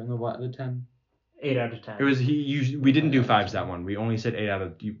 5, and the 10. 8 out of 10. It was we didn't do 5s that one. We only said 8 out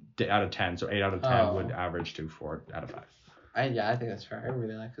of 10. So 8 out of 10 would average to 4 out of 5. I think that's fair. I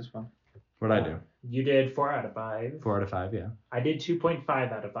really like this one. What'd I do? You did 4 out of 5. 4 out of 5, yeah. I did 2.5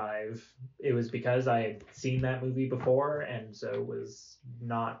 out of 5. It was because I had seen that movie before and so was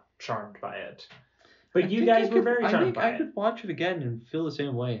not charmed by it. But you guys were very charmed by I it. could watch it again and feel the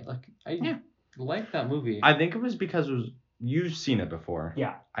same way. Like I like that movie. I think it was because you've seen it before.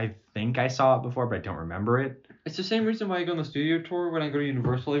 Yeah. I think I saw it before, but I don't remember it. It's the same reason why I go on the studio tour when I go to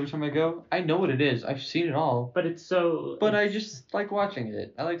Universal every time I go. I know what it is. I've seen it all. But it's so. But I just like watching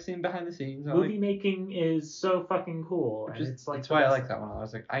it. I like seeing behind the scenes. Movie making is so fucking cool, and it's like that's why I like that one. I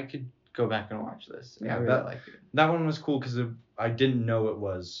was like, I could go back and watch this. Yeah, I really like it. That one was cool because I didn't know it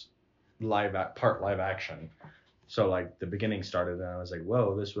was part live action. So like the beginning started and I was like,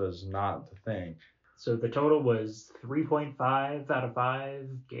 whoa, this was not the thing. So the total was 3.5 out of 5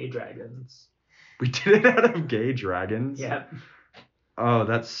 gay dragons. We did it out of gay dragons? Yep. Oh,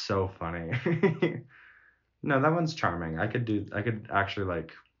 that's so funny. No, that one's charming. I could actually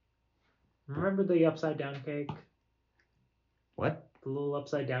like. Remember the upside down cake? What? The little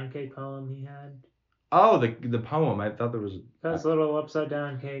upside down cake poem he had? Oh, the poem. I thought there was. That's a little upside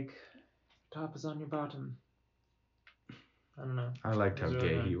down cake. Top is on your bottom. I don't know. I liked how really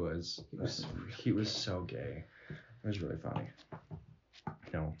gay good. he was. He was so gay. It was really funny.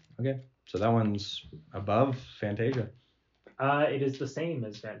 No. Okay. So that one's above Fantasia. It is the same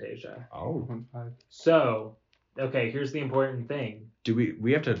as Fantasia. Oh. So, okay, here's the important thing. Do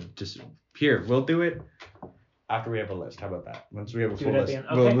we have to just here? We'll do it after we have a list. How about that? Once we have a Do full it at the list,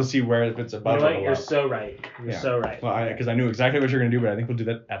 end. Okay. we'll see where if it's You above know or what? below. You're so right. You're so right. Well, because I knew exactly what you're gonna do, but I think we'll do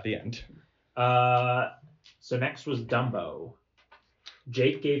that at the end. So next was Dumbo.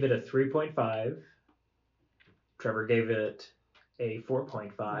 Jake gave it a 3.5. Trevor gave it a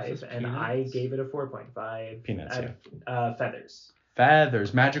 4.5, and I gave it a 4.5. Peanuts, yeah. Feathers.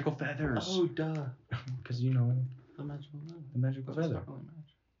 Feathers, magical feathers. Oh, duh. Because you know The magical feather. the magical feather.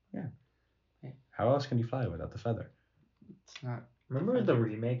 How else can you fly without the feather? It's not. Remember the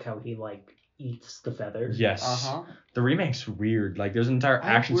remake? How he like eats the feather? Yes. The remake's weird. Like there's an entire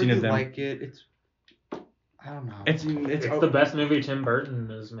action scene of them. I like it. It's. I don't know. It's the best movie Tim Burton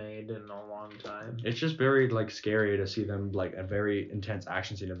has made in a long time. It's just very like scary to see them like a very intense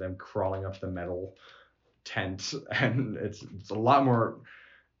action scene of them crawling up the metal tent, and it's a lot more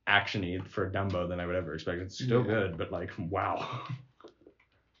actiony for Dumbo than I would ever expect. It's still good, but like wow.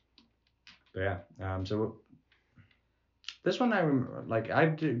 But yeah, so this one I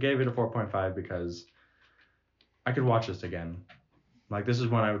gave it a 4.5 because I could watch this again. Like this is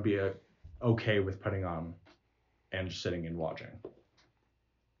one I would be okay with putting on and just sitting and watching.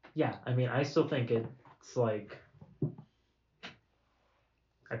 Yeah, I mean, I still think it's like,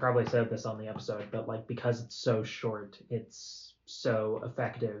 I probably said this on the episode, but like because it's so short, it's so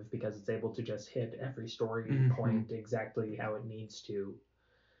effective because it's able to just hit every story point exactly how it needs to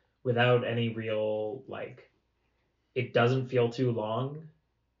without any real, like, it doesn't feel too long,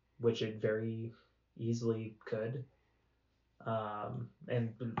 which it very easily could.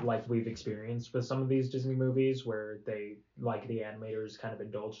 And like we've experienced with some of these Disney movies where they, like the animators kind of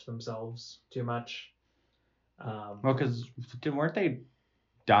indulge themselves too much. Well, because weren't they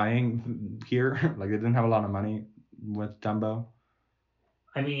dying here? Like they didn't have a lot of money with Dumbo.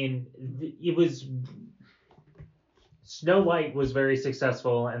 I mean, it was... Snow White was very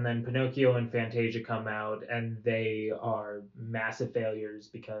successful, and then Pinocchio and Fantasia come out, and they are massive failures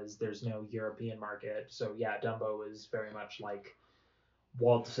because there's no European market. So yeah, Dumbo is very much like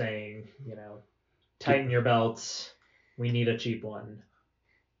Walt saying, you know, tighten your belts, we need a cheap one.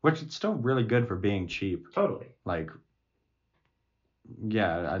 Which it's still really good for being cheap. Totally. Like,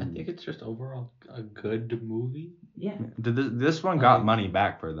 yeah. I think it's just overall a good movie. Yeah. This one got money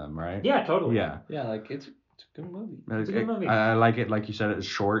back for them, right? Yeah, totally. Yeah. Yeah, like it's a good movie. It's a good movie. I like it, like you said, it's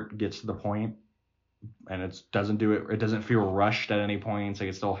short, gets to the point, and it doesn't feel rushed at any points. Like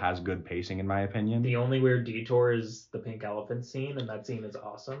it still has good pacing, in my opinion. The only weird detour is the pink elephant scene, and that scene is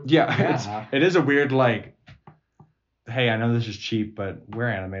awesome. Yeah. It is a weird like, hey, I know this is cheap, but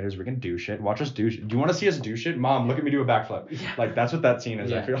we're animators. We can do shit. Watch us do shit. Do you want to see us do shit? Mom, look at me do a backflip. Yeah. Like that's what that scene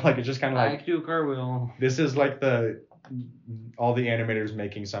is. I feel like it's just kind of like I can do a cartwheel. This is like all the animators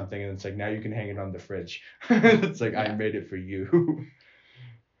making something, and it's like now you can hang it on the fridge. It's like I made it for you.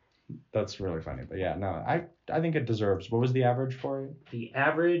 That's really funny. But yeah, no, I think it deserves. What was the average for it? The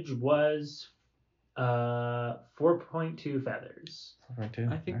average was 4.2 feathers.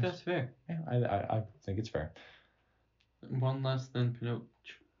 4.2. I think that's fair. Yeah, I think it's fair. One less than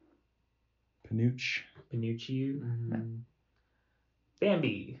Pinocchio.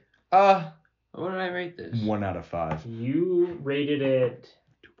 Bambi. What did I rate this? 1 out of 5. You rated it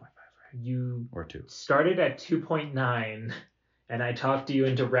 2.5, right? You or 2. Started at 2.9, and I talked you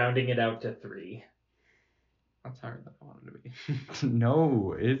into rounding it out to 3. That's higher than I wanted to be.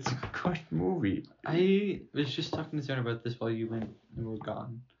 No, it's a good movie. I was just talking to Sarah about this while you went and were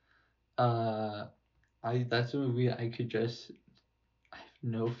gone. That's a movie I have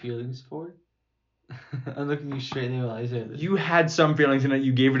no feelings for. I'm looking you straight in the eye while I say this. You had some feelings in it.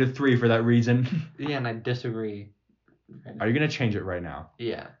 You gave it a 3 for that reason. Yeah, and I disagree. Are you gonna change it right now?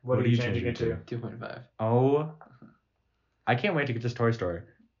 Yeah. What are you changing it to? 2.5. Oh, I can't wait to get this Toy Story.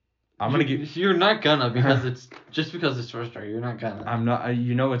 I'm gonna give. You're not gonna because it's just because it's Toy Story. You're not gonna. I'm not.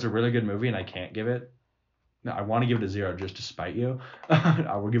 You know, it's a really good movie, and I can't give it. No, I want to give it a 0 just to spite you.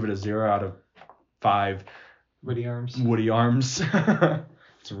 I will give it a 0 out of 5. Woody Arms. Woody Arms.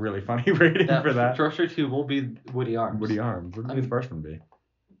 It's a really funny rating for that. Toy Story 2 will be Woody Arms. Woody Arms. What would the first one be?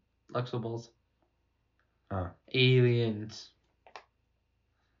 Luxo Balls. Oh. Aliens.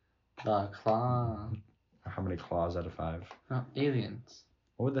 The Claw. How many claws out of 5? No, Aliens.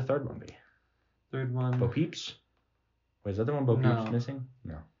 What would the third one be? Third one. Bo Peeps? Wait, is that the one Bo No. Peeps missing?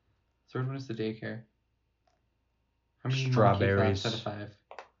 No. Third one is the daycare. How many Strawberries. monkey claps out of 5?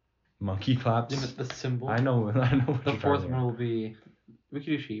 Monkey claps? The symbol. I know what The you're fourth talking one about. will be. We could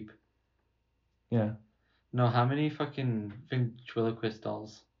do sheep. Yeah. No, how many fucking ventriloquist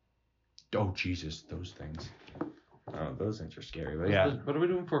dolls? Oh, Jesus, those things. Oh, those things are scary, but yeah. What are we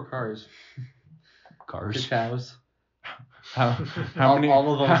doing for cars? Cars. Chows. How all, many?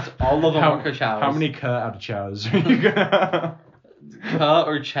 all of them. All of them how, are chows. How many out of chows are you gonna?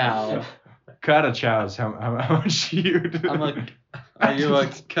 Or chow? Cut of chows. How much you do? I'm like, are you a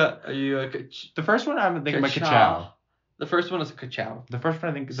cut? Are you a? The first one I'm thinking about Ka-chow. ka-chow. The first one is a ka-chow. The first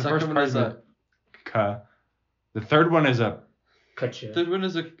one I think the Second first one part is is a ka. The third one is a Gotcha. Third one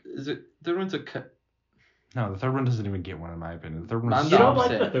is third one's a cut. no. The third one doesn't even get one in my opinion. The third one I'm is You the don't like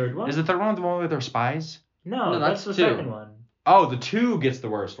opposite. the third one? Is the third one the one with their spies? No, No, that's that's the two. second one. Oh, the 2 gets the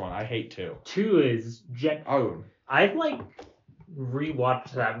worst one. I hate 2. 2 is Oh, I've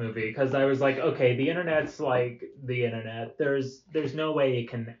rewatched that movie because I was like, okay, the internet's like the internet. There's no way it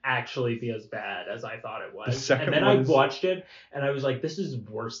can actually be as bad as I thought it was. The second And then one I is- watched it and I was like, this is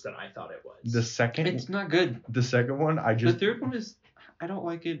worse than I thought it was. the second. It's not good. The second one, I The just. third one is. I don't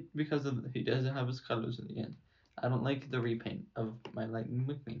like it because he doesn't have his colors in the end. I don't like the repaint of My Lightning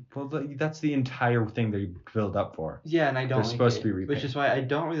McQueen. Well, that's the entire thing they build up for. Yeah, and I don't They're like supposed it, to be repainted. which is why I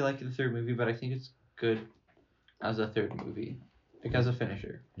don't really like the third movie, but I think it's good as a third movie, like as a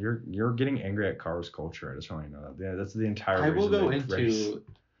finisher. You're getting angry at Cars culture. I just want you to know that. Yeah, that's the entire. I will reason go they race. into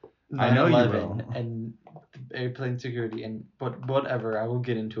I know you 9/11 will. and airplane security and whatever. I will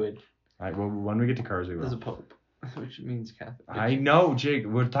get into it All right, well, when we get to Cars, we as a will. pope, which means Catholic. I know, Jake.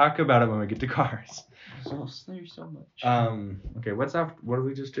 We'll talk about it when we get to Cars. So snare so much. Okay. What did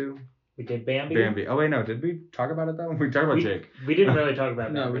we just do? We did Bambi. Bambi. Oh wait, no. Did we talk about it though? We talked about Jake. We didn't really talk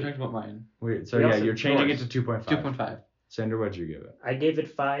about No, Bambi. we talked about mine. Wait. So We yeah, also- you're changing it yours. to 2.5. 2.5. Sander, what'd you give it? I gave it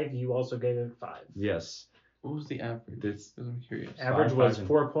 5. You also gave it 5. Yes. What was the average? It's Because I'm curious. Average 5, was 5, and-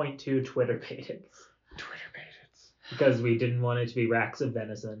 4.2 Twitter baited Twitter made because we didn't want it to be racks of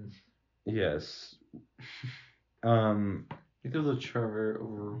venison. it. Yes. I think it was a Trevor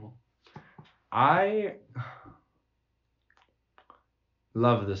overall. I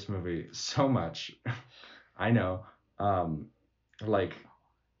love this movie so much. I know.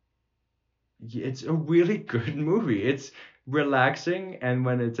 It's a really good movie. It's relaxing, and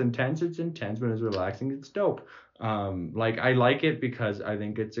when it's intense, it's intense. When it's relaxing, it's dope. I like it because I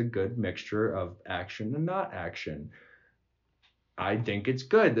think it's a good mixture of action and not action. I think it's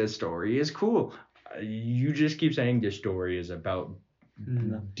good. The story is cool. You just keep saying this story is about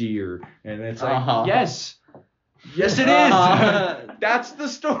No. deer, and it's like, Uh-huh. yes, it is. Uh-huh. That's the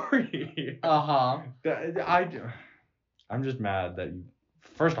story. Uh-huh. I'm just mad that you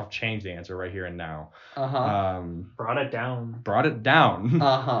first off changed the answer right here and now. Uh-huh. Brought it down. Brought it down.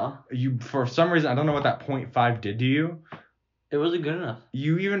 Uh-huh. You, for some reason, I don't know what that 0.5 did to you. It wasn't good enough.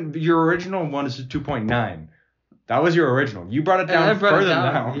 Your original one is 2.9. That was your original. You brought it And I down brought it further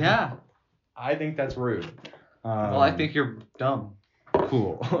down. down. Yeah. I think that's rude. Well, I think you're dumb.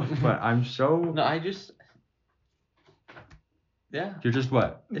 cool. But I'm so. No, I just. Yeah. You're just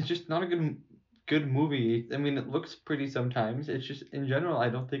what? It's just not a good movie. I mean, it looks pretty sometimes. It's just, in general, I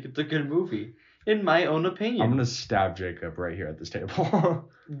don't think it's a good movie. In my own opinion. I'm gonna stab Jacob right here at this table.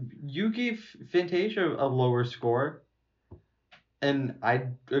 You gave Fantasia a lower score. And I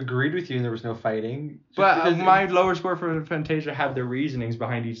agreed with you and there was no fighting. Just But because my lower score for Fantasia had the reasonings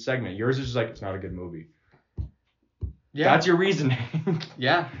behind each segment. Yours is just like, it's not a good movie. Yeah. That's your reasoning.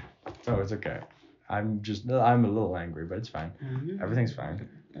 Yeah. So it's okay. I'm a little angry, but it's fine. Everything's fine.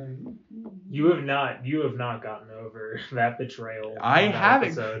 You have not gotten over that betrayal. I on that haven't.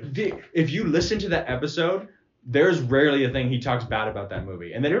 episode. If you listen to that episode, there's rarely a thing he talks bad about that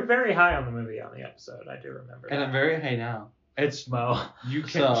movie. And then You're very high on the movie on the episode. I do remember. And that. I'm very high now. it's Well, you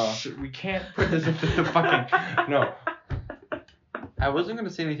can't. So- We can't put this into the fucking no. I wasn't gonna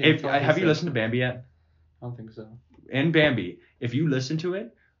say anything. Have you listened to Bambi yet? I don't think so. In Bambi, if you listen to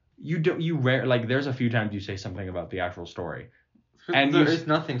it, there's a few times you say something about the actual story. And there is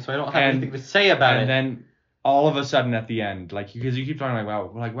nothing, so I don't have anything to say about it. And then all of a sudden at the end, because you keep talking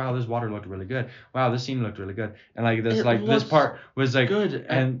wow, this water looked really good. Wow, this scene looked really good. And this part was good.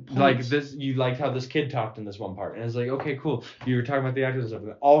 And this, you liked how this kid talked in this one part. And it's like, okay, cool. You were talking about the actors and stuff.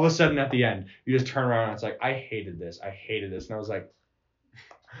 And all of a sudden at the end, you just turn around and it's like, I hated this. And I was like,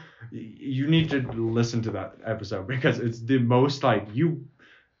 you need to listen to that episode because it's the most you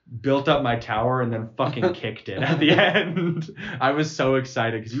built up my tower and then fucking kicked it at the end. I was so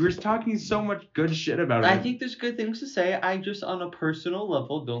excited because you were talking so much good shit about it. I think there's good things to say. I just, on a personal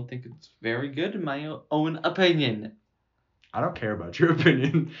level, don't think it's very good in my own opinion. I don't care about your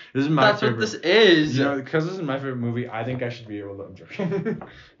opinion. This is my favorite. That's what this is. Because this is my favorite movie, I think I should be able to enjoy it.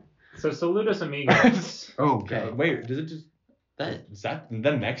 So Saludos Amigos. Okay. Wait, does it just... Is that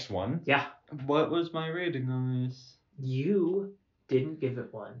the next one? Yeah. What was my rating on this? You didn't give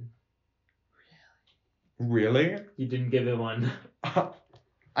it one. Really? You didn't give it one.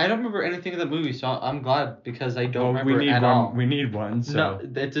 I don't remember anything of that movie, so I'm glad because I don't remember at all. We need one. So. No,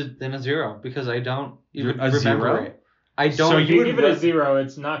 then a 0 because I don't even a remember 0? it. I don't. So if you give it a 0,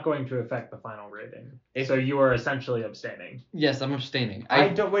 it's not going to affect the final rating. So you are essentially abstaining. Yes, I'm abstaining.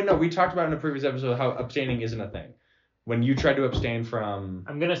 No, we talked about in a previous episode how abstaining isn't a thing. When you tried to abstain from...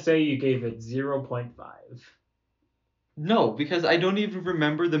 I'm going to say you gave it 0.5. No, because I don't even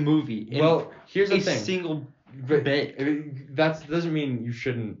remember the movie. Well, here's the thing. A single bit. That doesn't mean you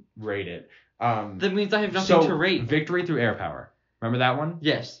shouldn't rate it. That means I have nothing to rate. Victory Through Air Power. Remember that one?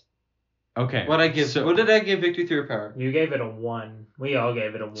 Yes. Okay. What did I give Victory Through Air Power? You gave it a 1. We all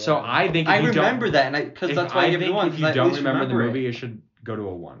gave it a 1. So I think I remember that, because that's why I gave it a 1. If you don't remember the movie, it should go to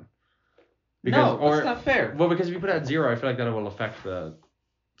a 1. Because, no, that's not fair. Well, because if you put it at 0, I feel like that will affect the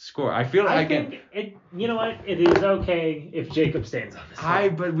score. I think it. You know what? It is okay if Jake abstains on this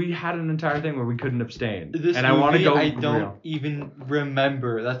one. But we had an entire thing where we couldn't abstain. I want to go. I don't even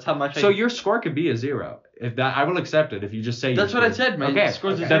remember. That's how much. So your score could be a 0. If that, I will accept it. If you just say. That's what I said. My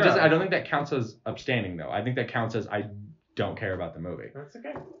score's a 0. I don't think that counts as abstaining though. I think that counts as I don't care about the movie. That's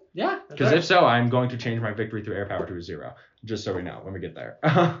okay. Yeah. Because if so, I'm going to change my Victory Through Air Power to a 0. Just so we know when we get there.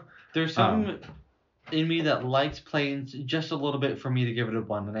 There's something in me that likes planes just a little bit for me to give it a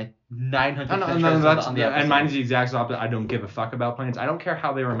 1, and I 900. And mine is the exact opposite. I don't give a fuck about planes. I don't care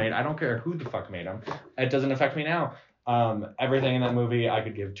how they were made. I don't care who the fuck made them. It doesn't affect me now. Everything in that movie I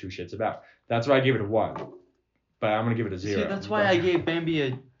could give 2 shits about. That's why I gave it a 1. But I'm gonna give it a 0. See, that's why I gave Bambi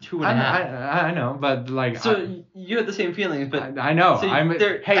a 2.5. I know, but So you had the same feelings, but I know. So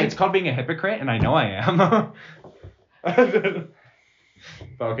it's called being a hypocrite, and I know I am.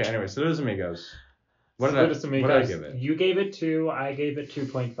 But okay, anyway, so Saludos Amigos. What did I give it? You gave it 2. I gave it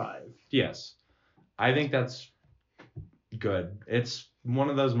 2.5. Yes, I think that's good. It's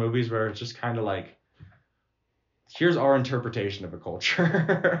one of those movies where it's just kind of here's our interpretation of a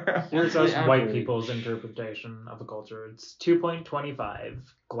culture. Here's us white people's interpretation of a culture. It's 2.25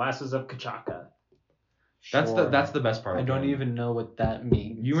 glasses of Kachaka. That's the best part. I don't even know what that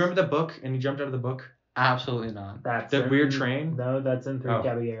means. You remember the book and he jumped out of the book? Absolutely not. That's the weird train? No, that's in Three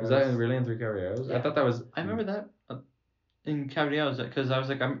Caballeros. Is that really in Three Caballeros? Yeah. I thought that was... I remember that in Caballeros because I was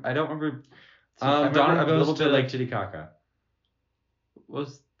like, I don't remember... Donna goes to Lake Titicaca.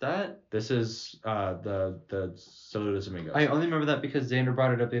 Was that? This is the Saludos Amigos. I only remember that because Xander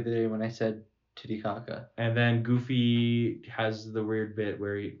brought it up the other day when I said Titicaca. And then Goofy has the weird bit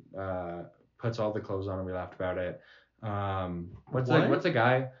where he puts all the clothes on and we laughed about it. What's the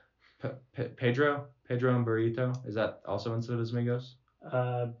guy? Pedro and Burrito, is that also in Saludos Amigos?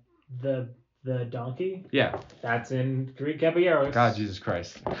 The donkey? Yeah. That's in Three Caballeros. God, Jesus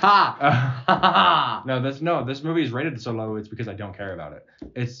Christ. Ha! This movie is rated so low, it's because I don't care about it.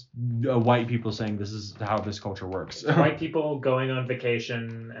 It's white people saying this is how this culture works. White people going on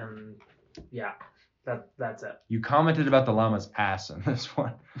vacation, and yeah, that's it. You commented about the llama's ass in this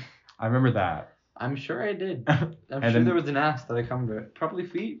one. I remember that. I'm sure I did. I'm sure there was an ass that I commented. Probably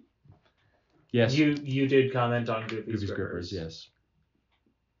feet. Yes. You did comment on Goofy's Grippers, yes.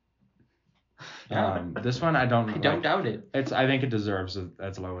 Yeah. This one I don't doubt it. I think it deserves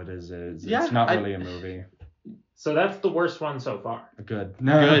as low it is. It's not really a movie. So that's the worst one so far. Good.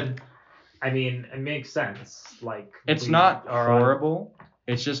 Good. I mean, it makes sense. It's not horrible.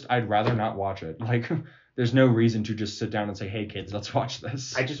 It's just I'd rather not watch it. There's no reason to just sit down and say, "Hey kids, let's watch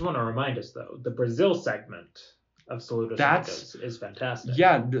this." I just want to remind us though, the Brazil segment of Saludos Amigos is fantastic.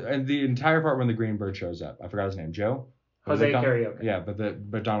 Yeah, and the entire part when the green bird shows up. I forgot his name. Joe? Jose Karaoke. Yeah,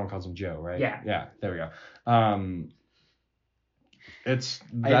 but Donald calls him Joe, right? Yeah. Yeah, there we go. It's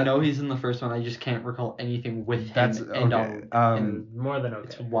I know he's in the first one. I just can't recall anything with him that's and okay. and More than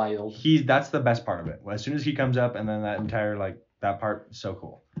it's okay. wild. That's the best part of it. As soon as he comes up, and then that entire that part, so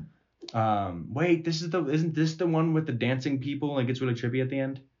cool. Wait, isn't this the one with the dancing people and it gets really trippy at the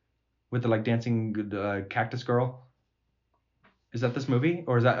end, with the dancing cactus girl? Is that this movie,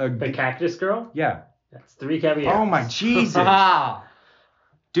 or is that The Cactus Girl? Yeah. That's 3 Caballeros. Oh my Jesus.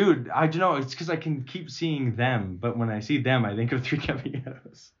 Dude, I don't know. It's because I can keep seeing them, but when I see them, I think of Three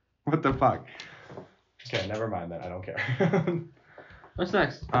Caballeros. What the fuck? Okay, never mind that. I don't care. What's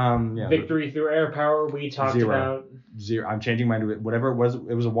next? Yeah. Victory Through Air Power. We talked 0. about 0. I'm changing mine to whatever it was.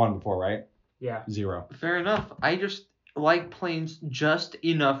 It was a 1 before, right? Yeah. 0. Fair enough. I just like planes just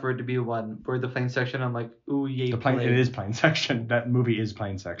enough for it to be a 1. For the plane section, I'm like, ooh, yay, The plane. plane. It is plane section. That movie is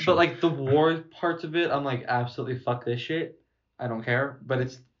plane section. But the war parts of it, I'm like, absolutely fuck this shit. I don't care. But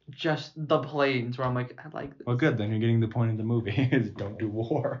it's just the planes where I'm like, I like this. Well, good. Then you're getting the point of the movie. Is don't do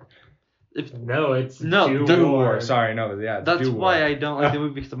war. Do Do war. war. Sorry, no, yeah. That's do why war. I don't like the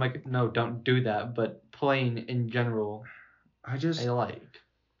movie, because I'm like, no, don't do that. But plane in general, I just like.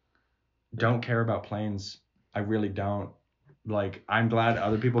 don't care about planes. I really don't. I'm glad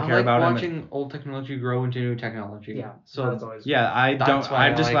other people I care like about them. watching old technology grow into new technology. Yeah. So that's always Yeah, I That's don't. why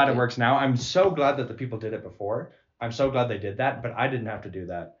I'm I just like glad it it. works now. I'm so glad that the people did it before. I'm so glad they did that, but I didn't have to do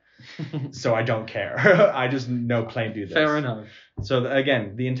that, so I don't care. I just know plane do this. Fair enough. So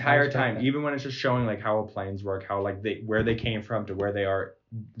again, the entire respect time, that. even when it's just showing how planes work, how where they came from to where they are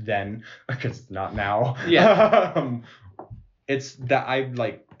then, because it's not now. Yeah. It's that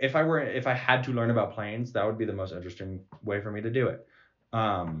if I had to learn about planes, that would be the most interesting way for me to do it.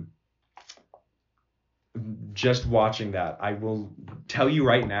 Just watching that, I will tell you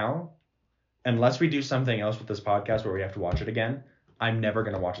right now, unless we do something else with this podcast where we have to watch it again, I'm never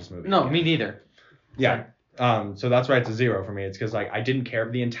gonna watch this movie. No, again. me neither. Yeah. So that's why it's a 0 for me. It's because I didn't care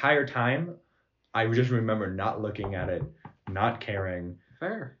the entire time. I just remember not looking at it, not caring.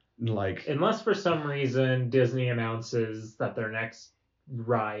 Fair. Unless for some reason Disney announces that their next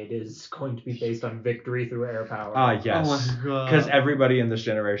ride is going to be based on Victory Through Air Power. Yes. Oh my god. Because everybody in this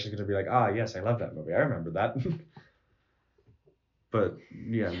generation is gonna be like, yes, I love that movie. I remember that. But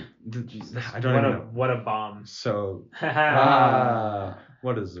yeah, I don't even know. What a bomb. So,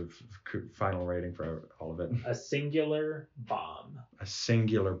 what is the final rating for all of it? A singular bomb A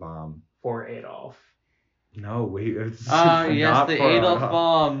singular bomb. for Adolf. No, it's yes, not the for Adolf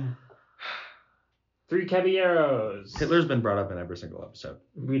bomb. 3 Caballeros. Hitler's been brought up in every single episode.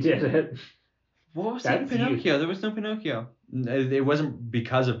 We did it. What was That's in Pinocchio? There was no Pinocchio. It wasn't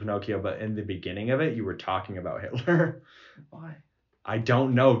because of Pinocchio, but in the beginning of it, you were talking about Hitler. Why? I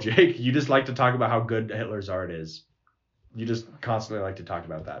don't know, Jake. You just like to talk about how good Hitler's art is. You just constantly like to talk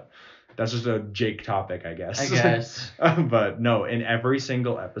about that. That's just a Jake topic, I guess. I guess. But no, in every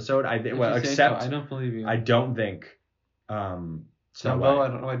single episode, except I don't believe you. I don't think Snow Dumbo. White. I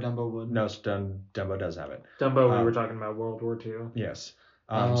don't know why Dumbo would. No, Dumbo does have it. Dumbo, we were talking about World War II. Yes.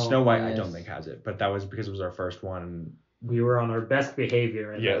 Oh, Snow White, I yes. don't think has it, but that was because it was our first one. We were on our best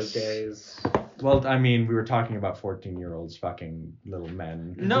behavior in Yes. those days. Well, I mean, we were talking about 14-year-olds fucking little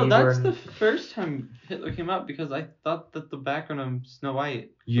men. No, We that's were- the first time Hitler came out, because I thought that the background of Snow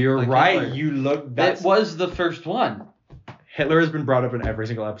White. You're like right. Hitler. You look. That was the first one. Hitler has been brought up in every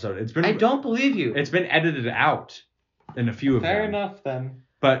single episode. It's been. I don't believe you. It's been edited out in a few of Fair them. enough then.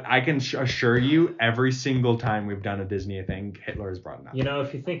 But I can assure you, every single time we've done a Disney thing, Hitler is brought up. You know,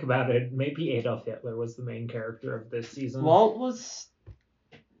 if you think about it, maybe Adolf Hitler was the main character of this season. Walt was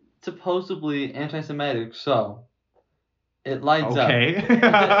supposedly anti-Semitic, so it lines Okay.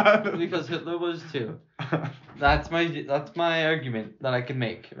 up. Because Hitler was too. That's my argument that I can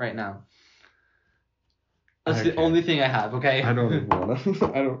make right now. That's the Okay. only thing I have. Okay. I don't even want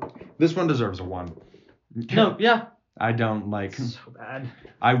to. This one deserves a 1. No. Yeah. I don't like. so bad.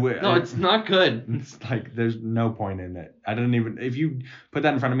 I would. No, it's not good. It's there's no point in it. I don't even. If you put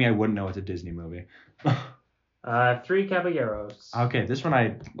that in front of me, I wouldn't know it's a Disney movie. 3 Caballeros. Okay, this one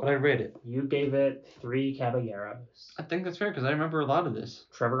I. But I rate it. You gave it 3 Caballeros. I think that's fair because I remember a lot of this.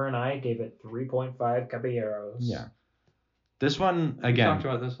 Trevor and I gave it 3.5 Caballeros. Yeah. This one We again. talked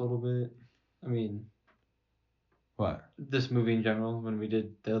about this a little bit. I mean, What? this movie in general when we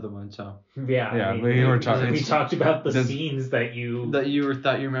did the other one. So Yeah. Yeah, I mean, we were talking. We talked about the This- scenes that you. that you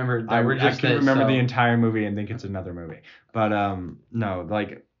thought you remembered. That I were just can this, remember so. the entire movie and think it's another movie. But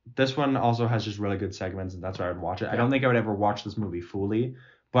no, this one also has just really good segments, and that's why I would watch it. I don't think I would ever watch this movie fully,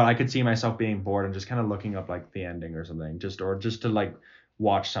 but I could see myself being bored and just kind of looking up the ending or something, just to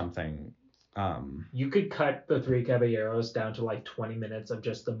watch something You could cut the Three Caballeros down to like 20 minutes of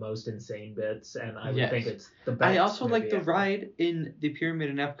just the most insane bits, and I would think it's the best. I also like the ever. ride in the pyramid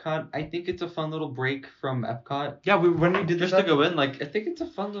in Epcot. I think it's a fun little break from Epcot. Yeah, when we did just to go in, like I think it's a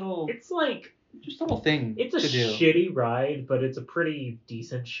fun little. It's like just a little thing. It's a shitty ride, but it's a pretty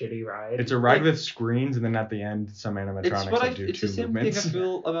decent shitty ride. It's a ride with screens, and then at the end, some animatronics that do it's two the same movements. thing I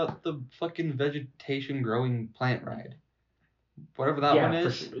feel about the fucking vegetation growing plant ride. Whatever that one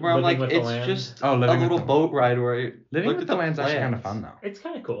is, sure. where I'm like, Living with it's the Land. just a little boat ride where I Living look with at the Land's actually kind of fun though. It's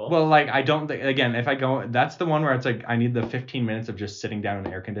kind of cool. Well, like I don't think again if I go, that's the one where it's like I need the 15 minutes of just sitting down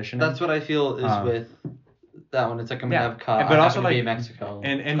in air conditioning. That's what I feel is with that one. It's like I'm in Epcot, but also to like be in Mexico,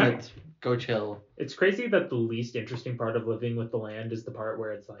 and let's go chill. It's crazy that the least interesting part of Living with the Land is the part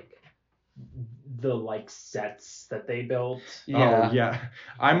where it's like the like sets that they built. Yeah. Oh yeah,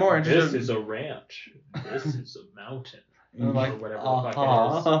 I'm more interested. This is a ranch. This is a mountain. Like, or whatever the fuck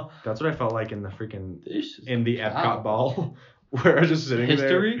it is. That's what I felt like in the freaking in the Epcot wow. ball, where I was just sitting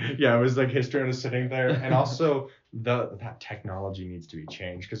History? there. Yeah, it was like history. I was sitting there, and also that technology needs to be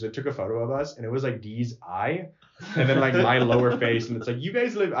changed because it took a photo of us, and it was like Dee's eye, and then like my lower face, and it's like you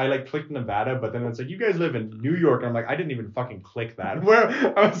guys live. I like clicked Nevada, but then it's like you guys live in New York. And I'm like I didn't even fucking click that. Where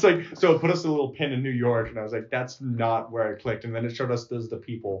I was like, so it put us a little pin in New York, and I was like that's not where I clicked, and then it showed us those the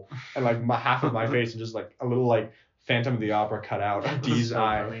people, and like half of my face, and just like a little like Phantom of the Opera cut out of Dee's so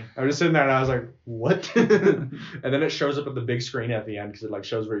eye. funny. I was just sitting there and I was like, what? And then it shows up at the big screen at the end because it like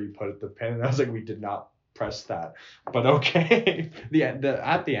shows where you put the pin. And I was like, we did not press that, but okay. the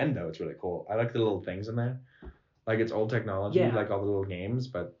at the end though, it's really cool. I like the little things in there. Like it's old technology, like all the little games,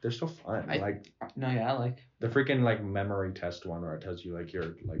 but they're still fun. I like the freaking like memory test one where it tells you like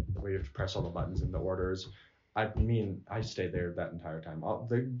you're like where you have to press all the buttons in the orders. I stayed there that entire time.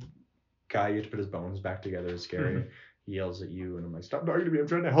 The guy you have to put his bones back together is scary. Mm-hmm. He yells at you, and I'm like, stop talking to me. I'm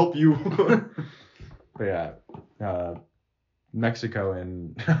trying to help you. But yeah, Mexico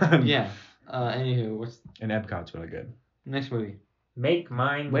and anywho, what's and Epcot's really good. Next movie? Make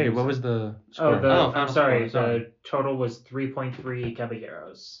Mine. Wait, music. what was the score? I'm sorry. The total was 3.3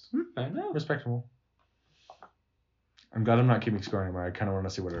 caballeros. I know. Respectable. I'm glad I'm not keeping score anymore. I kind of want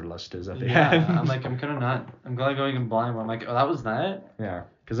to see what our list is at the end. I'm kind of not. I'm glad going in blind. Where I'm like, oh, that was that. Yeah,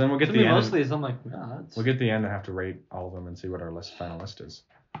 because then we'll get the end. Mostly, I'm like, nah, that's... We'll get the end and have to rate all of them and see what our final list is.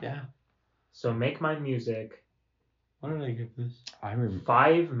 Yeah. So Make Mine Music. What did I give this?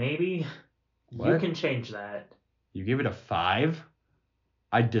 5 maybe. What? You can change that. You give it a 5?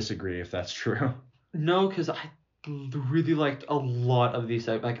 I disagree if that's true. No, because I really liked a lot of these.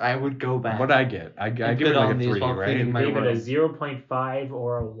 Like I would go back. What I get? I give it like a 3, right? You gave it a 0.5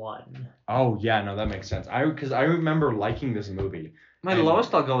 or a 1. Oh yeah, no, that makes sense. Because I remember liking this movie. My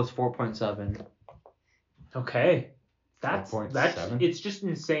lowest I'll go is 4.7. Okay, that's 4.7? It's just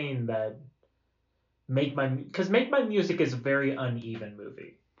insane that Make Mine Music is a very uneven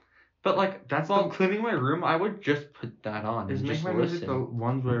movie. But like that's all cleaning my room. I would just put that on. Is and Make just Mine listen. Music the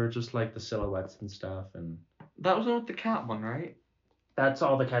ones where just like the silhouettes and stuff and. That was with the cat one, right? That's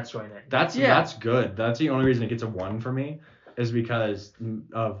all the cats join in. That's good. That's the only reason it gets a 1 for me, is because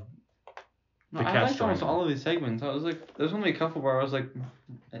of the cats. I liked almost all of these segments. I was like, there's only a couple where I was like,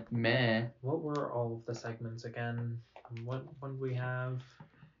 meh. What were all of the segments again? What one do we have?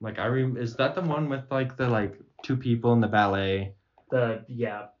 Like is that the one with like the like 2 people in the ballet?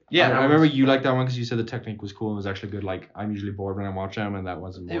 Yeah. Yeah, I remember you liked that one because you said the technique was cool and was actually good. Like I'm usually bored when I watch them, and that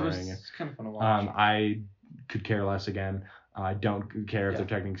wasn't boring. It was kind of fun to watch. I could care less again. I don't care if their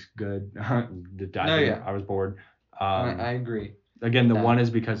technique's good. I was bored. I agree. Again, the 1 is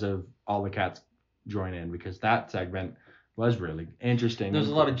because of all the cats join in, because that segment was really interesting. There's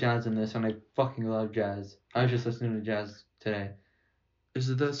a lot of jazz in this, and I fucking love jazz. I was just listening to jazz today.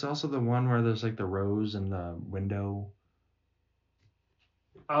 Is this also the one where there's like the rose in the window?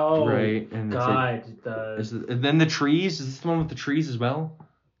 Oh, right. And God. And then the trees? Is this the one with the trees as well?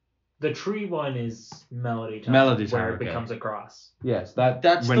 The tree one is Melody Time. Melody Where Time, it becomes a cross. Yes,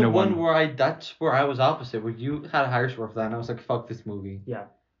 that's the one where I was opposite, where you had a higher score for that, and I was like, fuck this movie. Yeah.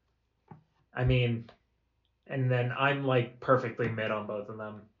 I mean, and then I'm like perfectly mid on both of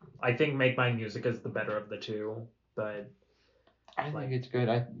them. I think Make Mine Music is the better of the two, but I think it's good.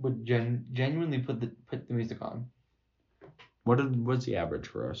 I would genuinely put the music on. What's the average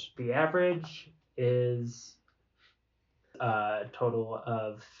for us? The average is a total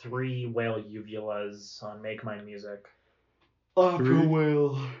of 3 whale uvulas on Make Mine Music. After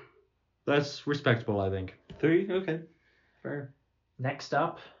whale. That's respectable, I think. 3? Okay. Fair. Next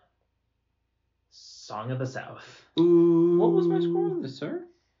up, Song of the South. Ooh. What was my score on this, sir?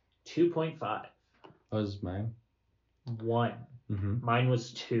 2.5. What was mine? 1. Mm-hmm. Mine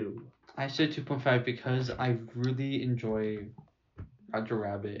was 2. I said 2.5 because I really enjoy Roger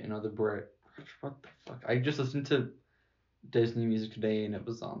Rabbit and other what the fuck? I just listened to Disney music today and it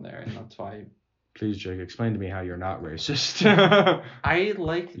was on there, and that's why. Please, Jake, explain to me how you're not racist. I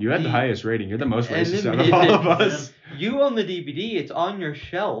like. You had the highest rating. You're the most racist out of animated- all of us. You own the DVD. It's on your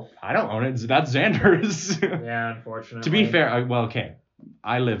shelf. I don't own it. That's Xander's. Yeah, unfortunately. To be fair, okay.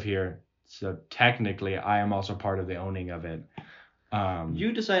 I live here, so technically I am also part of the owning of it.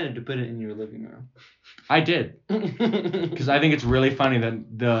 You decided to put it in your living room. I did. Because I think it's really funny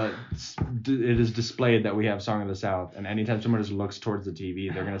that it is displayed that we have Song of the South, and anytime someone just looks towards the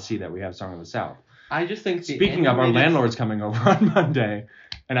TV, they're gonna see that we have Song of the South. I just think. Speaking of, our landlord's coming over on Monday,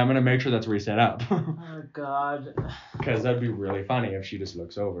 and I'm gonna make sure that's reset up. Oh God. Because that'd be really funny if she just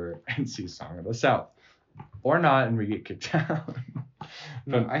looks over and sees Song of the South, or not, and we get kicked out.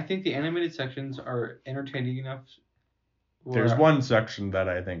 No, I think the animated sections are entertaining enough. There's one section that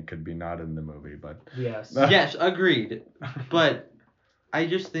I think could be not in the movie, but Yes. Yes, agreed. But I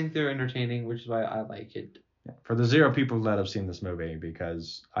just think they're entertaining, which is why I like it. for the 0 people that have seen this movie,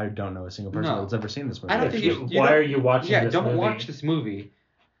 because I don't know a single person No. that's ever seen this movie. I don't If think you- you why don't- are you watching Yeah, this don't movie? watch this movie.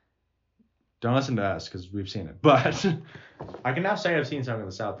 Don't listen to us because we've seen it. But I can now say I've seen Song of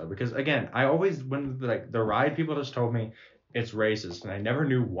the South though, because again, I always when like the ride people just told me it's racist, and I never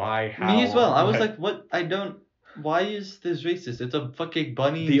knew why. How. Me as well. I was like, what? I don't. Why is this racist? It's a fucking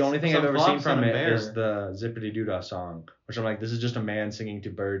bunny. The only thing some I've ever seen fox from and a it bear. is the Zippity Doodah song, which I'm like, this is just a man singing to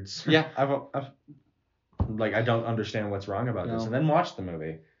birds. Yeah, I've Like, I don't understand what's wrong about this. No. And then watched the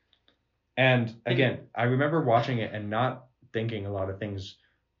movie. And again, I remember watching it and not thinking a lot of things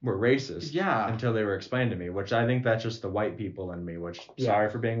were racist Yeah. until they were explained to me, which I think that's just the white people in me, which, Yeah. sorry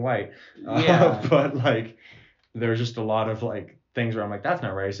for being white. Yeah. But, like, there's just a lot of, like, things where I'm like, that's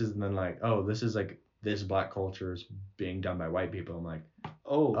not racist. And then, like, oh, this is, like, this black culture is being done by white people. I'm like,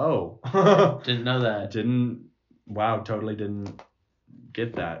 Oh. oh. Didn't know that. Totally didn't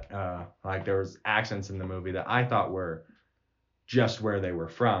get that. Like, there was accents in the movie that I thought were just where they were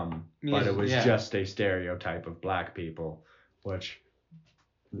from, but it was Yeah. just a stereotype of black people, which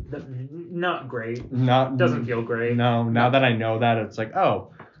Not great. not Doesn't feel great. No, now that I know that, it's like,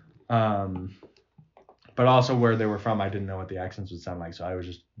 oh. But also where they were from, I didn't know what the accents would sound like, so I was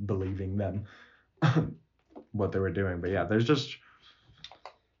just believing them what they were doing. But yeah, there's just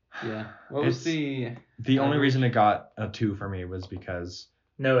Yeah. What was the only reason it got a 2 for me was because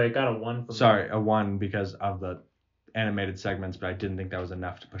No, it got a 1 from sorry, a 1 because of the animated segments, but I didn't think that was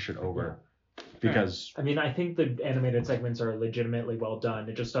enough to push it over. Because I mean, I think the animated segments are legitimately well done.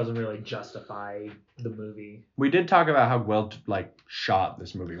 It just doesn't really justify the movie. we did talk about how well shot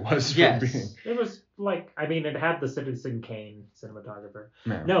this movie was. Yes. For being, It was like, I mean, it had the Citizen Kane cinematographer.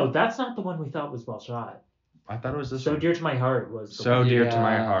 no, No, that's not the one we thought was well shot. I thought it was this So one. Dear to My Heart was the So one. Dear to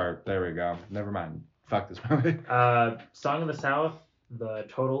My Yeah. Heart. There we go. Never mind. Fuck this movie. Song of the South, the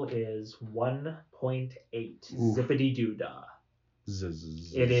total is 1.8. Oof. Zippity doodah. It's a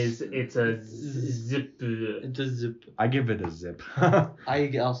zip. It's a zip. I give it a zip.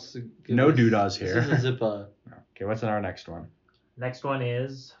 I also give No this- doodahs This here. is a zipper. Okay, what's in our next one? Next one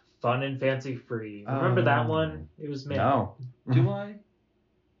is Fun and Fancy Free. Remember that one? It was mid. No. Do I?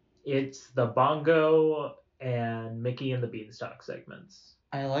 It's the Bongo and Mickey and the Beanstalk segments.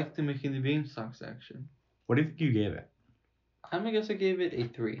 I like the Mickey and the Beanstalk section. What do you think you gave it? I'm gonna guess I gave it a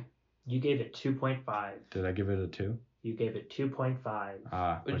 3. You gave it 2.5. Did I give it a 2? You gave it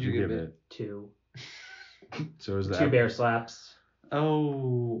 2.5. What'd you give it? 2. So is that 2 bear slaps.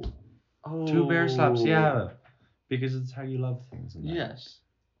 Oh. 2 bear slaps? Yeah, because it's how you love things. In that. Yes.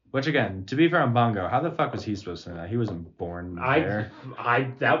 Which again, to be fair on Bongo, how the fuck was he supposed to know that? He wasn't born there.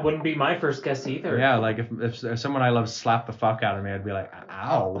 I that wouldn't be my first guess either. Yeah, like if someone I love slapped the fuck out of me, I'd be like,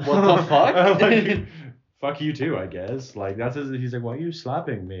 ow. What the fuck? Like, fuck you too, I guess. Like he's like, why are you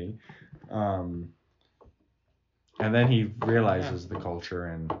slapping me? And then he realizes the culture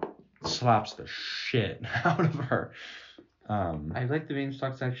and slaps the shit out of her. I like the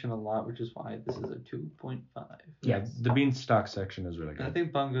Beanstalk section a lot, which is why this is a 2.5. Yeah, Yes. the Beanstalk section is really And I good.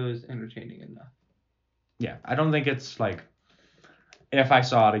 think Bongo is entertaining enough. Yeah, I don't think it's like, if I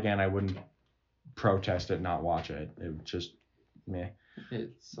saw it again, I wouldn't protest it, not watch it. It would just, meh.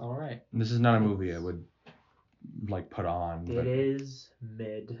 It's alright. This is not a movie I would like put on. It But is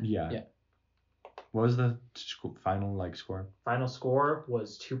mid. yeah. Yeah. What was the final score? Final score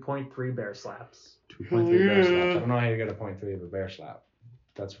was 2.3 bear slaps. 2.3 bear slaps. I don't know how you get a 0.3 of a bear slap.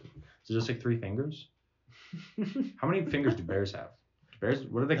 That's is it just like 3 fingers? How many fingers do bears have? Bears,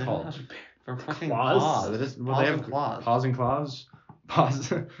 what are they called? For fucking Claws? claws. Are they just, Paws they and have claws. paws and claws.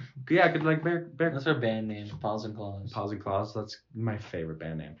 Paws. Yeah, I could like bear That's our band name, Paws and Claws. paws and claws. That's my favorite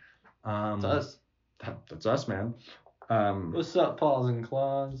band name. It's us. That's us, man. What's up, Paws and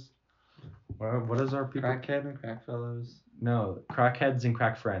Claws? What is our people? Crackhead and crack fellows. No, crackheads and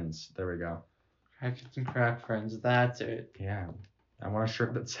crack friends. There we go. Crackheads and crack friends. That's it. Yeah. I want a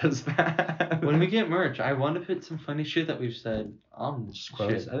shirt that says that. When we get merch, I want to put some funny shit that we've said on the Just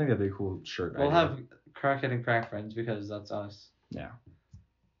quotes. shit. I think that'd be a cool shirt. We'll idea. have crackhead and crack friends because that's us. Yeah.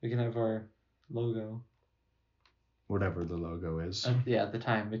 We can have our logo. Whatever the logo is. At the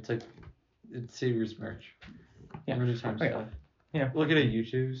time, it's serious merch. Yeah. Limited time stuff. Yeah. Look at it,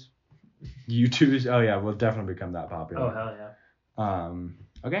 YouTube's. YouTube's. Oh yeah, we'll definitely become that popular. Oh hell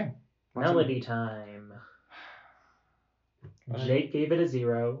yeah. Okay. Melody time. What? Jake gave it a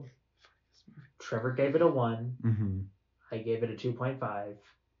 0. Trevor gave it a 1. Mm-hmm. I gave it a 2.5.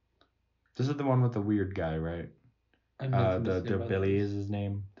 This is the one with the weird guy, right? The Billy is. is his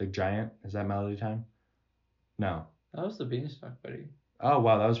name. The giant. Is that Melody Time? No. That was the Beanstalk, buddy. Oh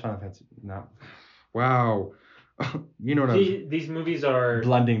wow, that was Final Fantasy. No. Wow. You know what These movies are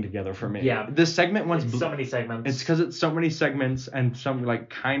blending together for me. Yeah. This segment it's so many segments. It's because it's so many segments and some like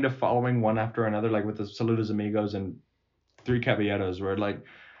kind of following one after another, like with the Saludos Amigos and Three Caballeros, where like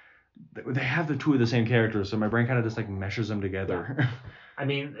they have the two of the same characters, so my brain kind of just like meshes them together. Yeah. I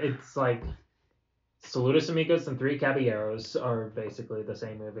mean, it's like Saludos Amigos and Three Caballeros are basically the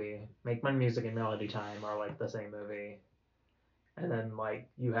same movie. Make My Music and Melody Time are like the same movie. And then like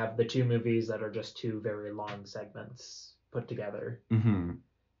you have the two movies that are just two very long segments put together. Mm-hmm.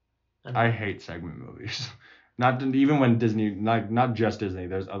 And I hate segment movies. Not even when Disney, not just Disney.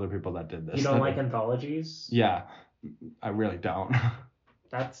 There's other people that did this. You don't like anthologies? Yeah, I really don't.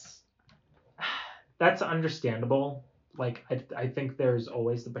 That's understandable. Like I think there's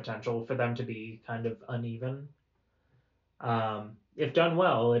always the potential for them to be kind of uneven. If done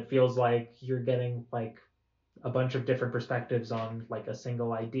well, it feels like you're getting like a bunch of different perspectives on like a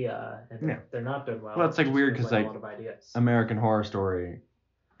single idea, and Yeah. if they're not done well. Well, it's like just weird feels because like a lot of ideas. American Horror Story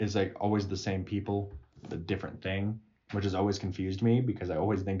is like always the same people, the different thing, which has always confused me because I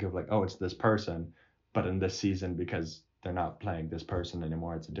always think of like, oh, it's this person, but in this season because they're not playing this person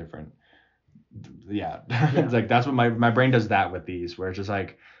anymore, it's a different. Yeah. It's like that's what my brain does that with these, where it's just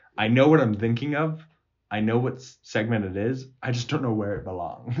like I know what I'm thinking of, I know what segment it is, I just don't know where it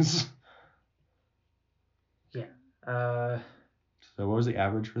belongs. So what was the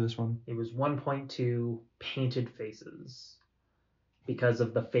average for this one? It was 1.2 painted faces because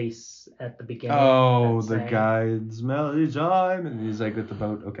of the face at the beginning. Oh, that the sang. guy's Melody Time, and he's like with the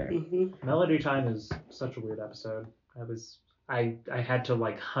boat. Okay. Melody Time is such a weird episode. I had to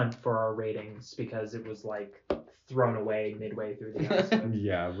like hunt for our ratings because it was like thrown away midway through the episode.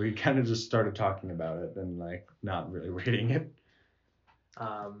 Yeah, we kind of just started talking about it and like not really rating it.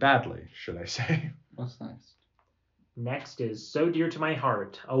 Badly, should I say? What's next? Next is So Dear to My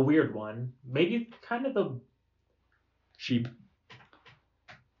Heart, a weird one. Maybe kind of the Sheep.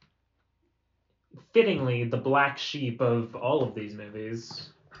 fittingly the black sheep of all of these movies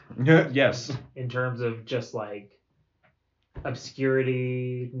Yes. in terms of just like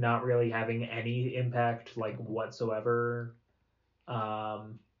obscurity, not really having any impact like whatsoever,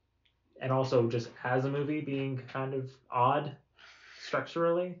 and also just as a movie being kind of odd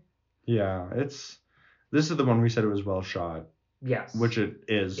structurally. Yeah, this is the one we said it was well shot, Yes. which it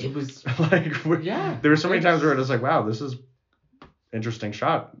is. It was like Yeah. there were so many times where it was like, wow, this is interesting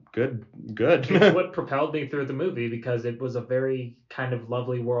shot. Good. it's what propelled me through the movie because it was a very kind of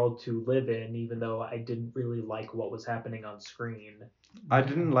lovely world to live in, even though I didn't really like what was happening on screen. I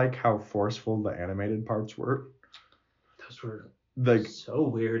didn't like how forceful the animated parts were. Those were Like so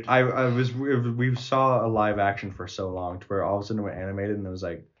weird. we saw a live action for so long to where all of a sudden it went animated and it was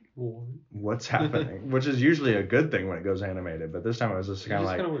like, what's happening? Which is usually a good thing when it goes animated, but this time it was just kind of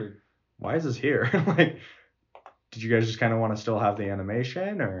like, kind of weird. why is this here? Like, did you guys just kind of want to still have the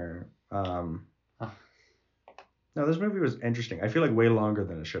animation or No, this movie was interesting. I feel like way longer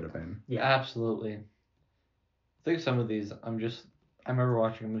than it should have been. Yeah, absolutely. I think some of these, I remember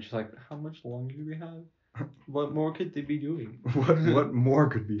watching them and just like, how much longer do we have? What more could they be doing? What more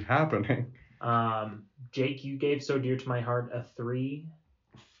could be happening? Jake, you gave So Dear to My Heart a 3.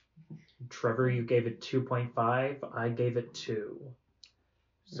 Trevor, you gave it 2.5. I gave it 2.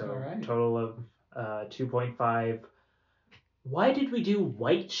 So Alright. total of 2.5. Why did we do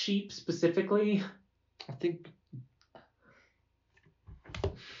White Sheep specifically? I think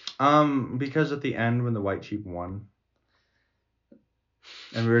Because at the end when the white sheep won,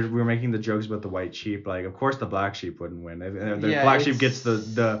 and we were making the jokes about the white sheep, like of course the black sheep wouldn't win. The Yeah, black sheep gets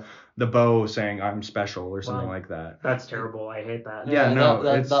the bow saying I'm special or something Wow. like that. That's terrible. I hate that. Yeah, no,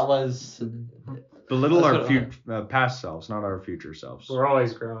 that it's- was Belittle That's our what- past selves, not our future selves. We're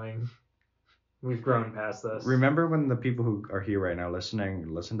always growing. We've grown past this. Remember when the people who are here right now listen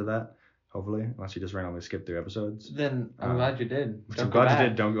to that? Hopefully, unless you just randomly skip through episodes. Then I'm glad you did. Which I'm glad you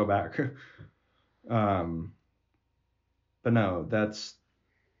did. Don't go back. But no, that's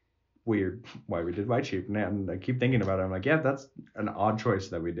weird. Why we did White Sheep, and I keep thinking about it. I'm like, yeah, that's an odd choice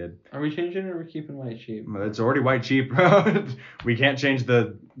that we did. Are we changing it or are we keeping White Sheep? It's already White Sheep. We can't change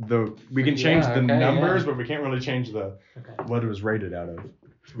the we can change the numbers, but we can't really change the what it was rated out of.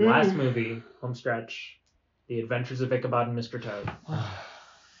 Last movie, home stretch, The Adventures of Ichabod and Mr. Toad.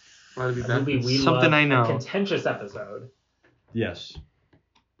 A movie we Something love, I know. A contentious episode. Yes.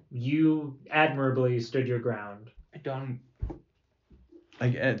 You admirably stood your ground. I don't.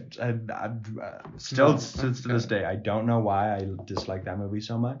 Like, still to this day, I don't know why I dislike that movie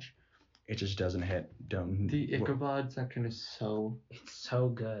so much. It just doesn't hit. The Ichabod section is so. It's so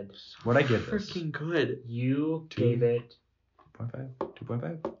good. What'd I give this? Freaking good. You gave it 2.5?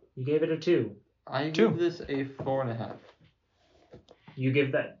 2.5? You gave it a 2. I give this a 4.5. You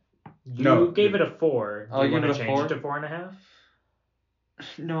give that. You No. gave it a 4. Oh, Do you you want give to it a change 4? it to 4.5?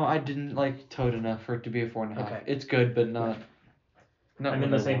 No, I didn't like Toad enough for it to be a 4.5. Okay. It's good, but not. I'm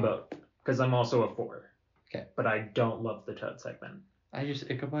in the same boat because I'm also a 4. Okay. But I don't love the Toad segment.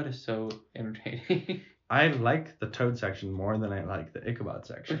 Ichabod is so entertaining. I like the Toad section more than I like the Ichabod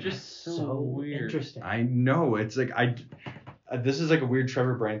section. It's just so weird. Interesting. I know. It's like this is like a weird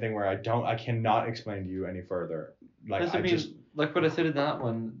Trevor brain thing where I cannot explain to you any further. Like like what I said in that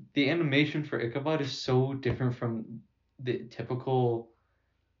one, the animation for Ichabod is so different from the typical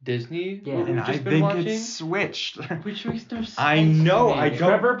Disney Yeah, movie and we've just I been think watching, it's switched. which makes no sense. I know, to me. I don't-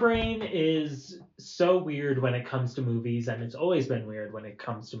 Trevor Brain is so weird when it comes to movies, and it's always been weird when it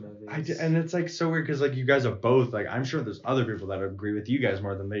comes to movies. And it's like so weird because like you guys are both like I'm sure there's other people that agree with you guys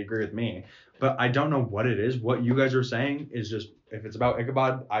more than they agree with me, but I don't know what it is. What you guys are saying is just if it's about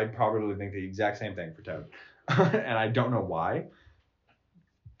Ichabod, I probably think the exact same thing for Toad, and I don't know why.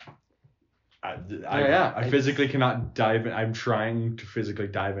 I physically cannot dive in. I'm trying to physically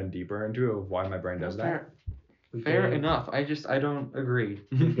dive in deeper into it of why my brain does that. Fair enough. I don't agree.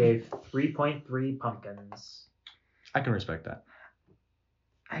 We gave 3.3 pumpkins. I can respect that.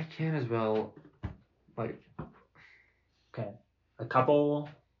 I can as well. Like, Okay. A couple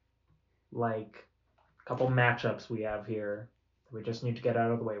matchups we have here. We just need to get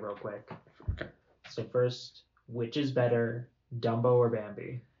out of the way real quick. Okay. So first, which is better, Dumbo or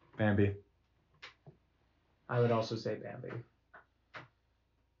Bambi? Bambi. Oh, I would also say Bambi.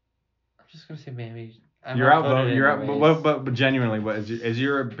 I'm just gonna say Bambi. You're outvoted. You're out. But genuinely, what is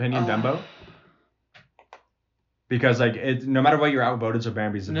your opinion, Dumbo? Because like it, no matter what, you're outvoted, so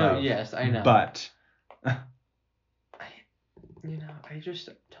Bambi's above. No, yes, I know. But I just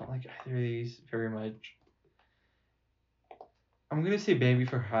don't like either of these very much. I'm gonna say Bambi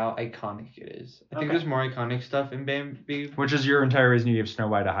for how iconic it is. I think there's more iconic stuff in Bambi. Which is your entire reason you gave Snow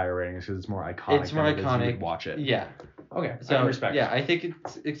White a higher rating, is because it's more iconic. It's more than it is iconic. you would watch it. Yeah. Okay. So I can respect. yeah, I think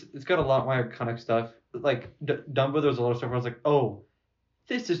it's got a lot more iconic stuff. Like Dumbo, there's a lot of stuff where I was like, oh,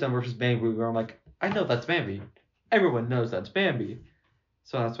 this is Dumbo versus Bambi. Where I'm like, I know that's Bambi. Everyone knows that's Bambi.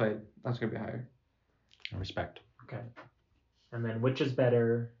 So that's why that's gonna be higher. Respect. Okay. And then which is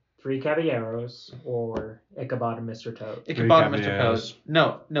better, Three Caballeros or Ichabod and Mr. Toad? Ichabod and Mr. Caballeros.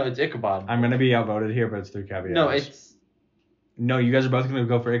 Toad. No, it's Ichabod. I'm gonna be outvoted here, but it's Three Caballeros. No, it's. No, you guys are both gonna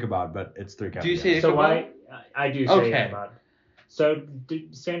go for Ichabod, but it's Three Caballeros. Do you say So Ichabod? I do say Okay. Ichabod. So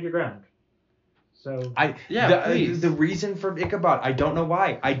stand your ground. So Please. The reason for Ichabod, I don't know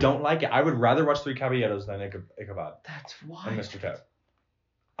why. I don't like it. I would rather watch Three Caballeros than Ichabod That's why. and Mr. Toad.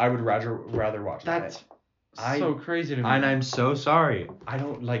 I would rather watch that. That's so crazy to me. And I'm so sorry. I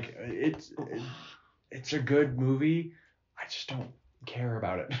don't like it's a good movie. I just don't care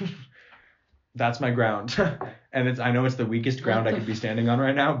about it. That's my ground. And I know it's the weakest ground I could be standing on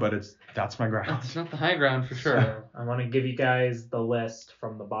right now, but that's my ground. It's not the high ground for sure. So I want to give you guys the list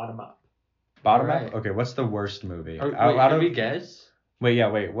from the bottom up. Bottom Alright. up? Okay, what's the worst movie? Wait, Out can of- we guess? Wait,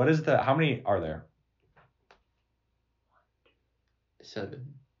 what is how many are there?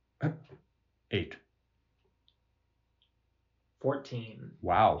 7. 8. 14.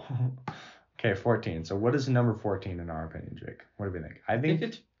 Wow. Okay, 14. So what is number 14 in our opinion, Jake? What do we think? I I think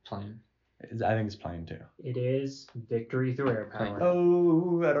think it's plain. I think it's plain too. It is Victory Through Air Power.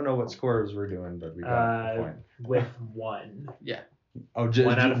 Oh, I don't know what scores we're doing, but we got a point. With 1. Oh, just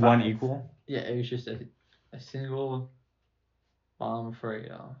 1 out of one 5. equal? Yeah, it was just a single bomb for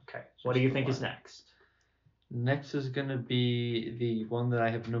it. Okay. What do you think is next? Next is gonna be the one that I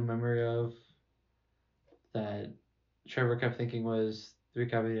have no memory of. That Trevor kept thinking was Three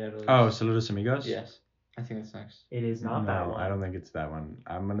Caballeros. Oh, Saludos Amigos? Yes. I think that's next. It is not that No, one. I don't think it's that one.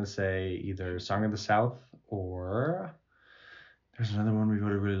 I'm gonna say either Song of the South or there's another one we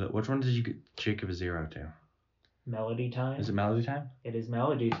would have really. Which one did you give a 0 to? Melody Time. Is it Melody Time? It is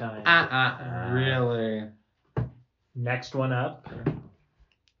Melody Time. Really? Next one up.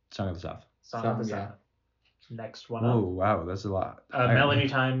 Song of the South. Song of the Yeah. South. Next one Whoa, up. wow, that's a lot. Melody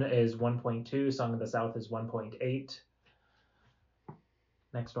Time is 1.2. Song of the South is 1.8.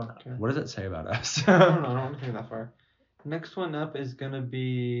 Next one up. Okay. What does that say about us? I don't know. I don't want to think that far. Next one up is gonna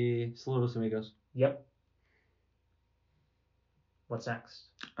be Saludos Amigos. Yep. What's next?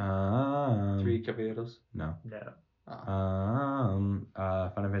 Three Caballeros. No. No.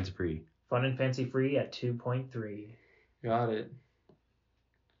 Fun and Fancy Free. Fun and Fancy Free at 2.3. Got it.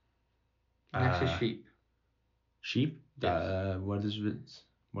 Next is Sheep. Sheep? Yes. What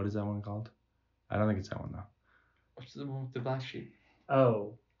is that one called? I don't think it's that one though. What's the one with the black sheep?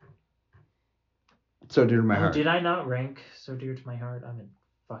 Oh. So Dear to My Heart. Did I not rank So Dear to My Heart? I'm a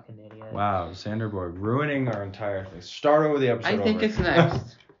fucking idiot. Wow, Sanderborg ruining our entire thing. Start over the episode. I think over. it's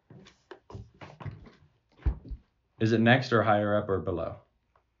next. Is it next or higher up or below?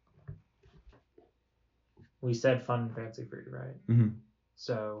 We said Fun and Fancy Free, right? Mm-hmm.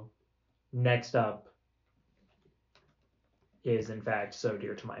 So, next up is, in fact, So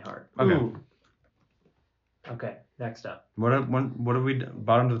Dear to My Heart. Okay. Ooh. Okay, next up. What have we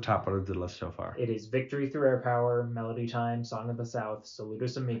bottom to the top? What is the list so far? It is Victory Through Air Power, Melody Time, Song of the South,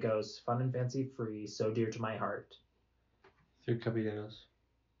 Saludos Amigos, Fun and Fancy Free, So Dear to My Heart. Three Caballeros.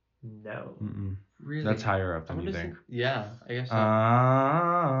 No. Mm-mm. Really? That's higher up I than you wanna think. Yeah, I guess so.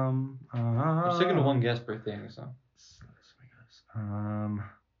 I'm sticking to one guess per thing, so.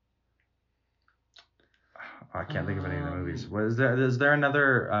 I can't think of any of the movies. Is there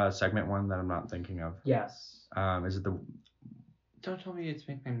another segment one that I'm not thinking of? Yes. Is it the? Don't tell me it's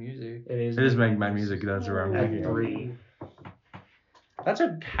Make My Music. It is. It is Make My Music. That's where I'm At thinking. 3. That's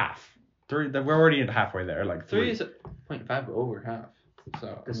a half. 3. We're already halfway there. Like 3. 3 is 0.5 over half.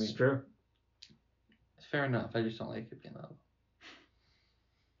 So This is true. It's fair enough. I just don't like it being that.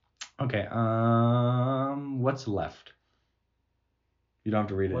 Okay. What's left? You don't have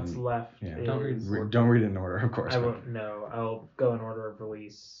to read it. What's left yeah. is... Don't read it in order, of course. I won't. No, I'll go in order of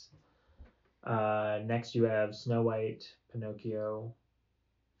release. Next you have Snow White, Pinocchio,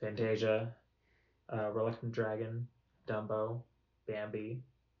 Fantasia, Reluctant Dragon, Dumbo, Bambi,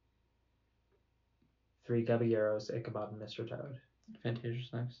 Three Caballeros, Ichabod, and Mr. Toad. Fantasia's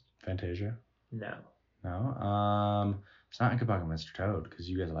next. Fantasia. No. No. It's not Ichabod and Mr. Toad because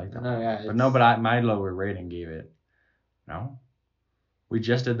you guys like that No, one. yeah. But no, but my lower rating gave it. No. We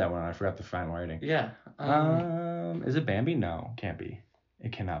just did that one. I forgot the final rating. Yeah. Is it Bambi? No, can't be.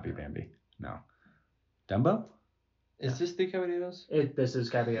 It cannot be Bambi. No. Dumbo? Is this the Caballeros? This is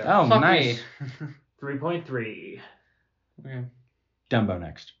Caballeros. Oh, Fuck nice. me. 3.3. Okay. Dumbo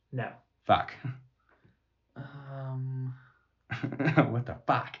next. No. Fuck. Um. What the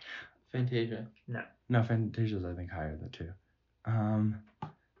fuck? Fantasia. No, Fantasia's I think higher than 2.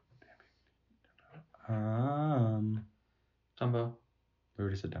 Dumbo. We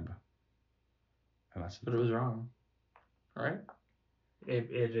already said Dumbo. Unless But it was wrong. Right? It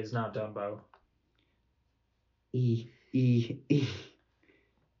is not Dumbo. E.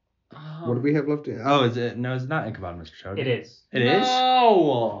 Um, What do we have left? Oh, is it? No, it's not Ichabod and Mr. Toad. It is. It is?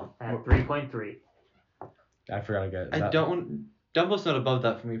 No! At 3.3. I forgot to get I that. don't want. Dumbo's not above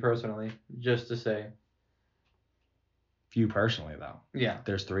that for me personally. Just to say. You personally, though. Yeah.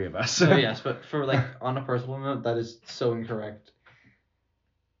 There's 3 of us. So yes, but for like on a personal note, that is so incorrect.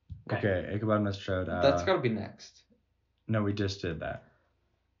 Okay, Ichabod and Mr. Toad. That's gotta be next. No, we just did that.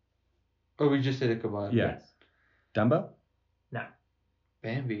 Oh, we just did Ichabod. Yeah. Yes. Dumbo?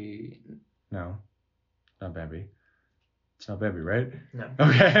 Bambi. No. Not Bambi. It's not Bambi, right? No.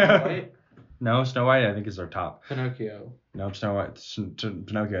 Okay. White. No, Snow White I think is our top. Pinocchio. No, Snow White.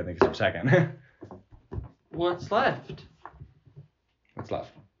 Pinocchio I think is our second. What's left? What's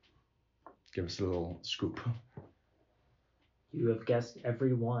left? Give us a little scoop. You have guessed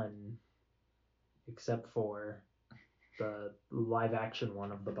every one except for the live action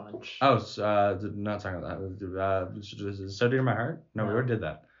one of the bunch. Oh, not talking about that. So Dear to My Heart? No, we No. already did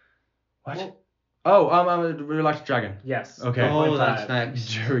that. What? Well, Oh, Reluctant Dragon. Yes. Okay. Oh, 3.5. that's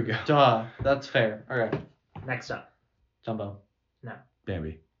next. There we go. Duh. That's fair. Okay. Next up. Dumbo.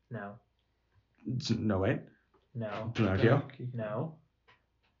 Bambi. No. No, wait. No. Pinocchio. No.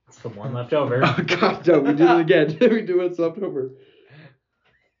 It's the one left over. Oh, God, no, we did it again. We do what's left over.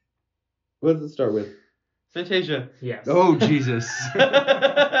 What does it start with? Fantasia. Yes. Oh, Jesus.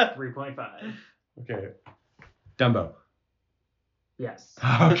 3.5. Okay. Dumbo. Yes.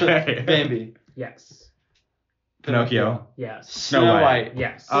 Okay. Bambi. Yes. Pinocchio. Yes. Snow White.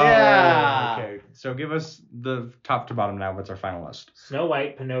 Yes. Oh, Yeah. okay. So give us the top to bottom now. What's our final list? Snow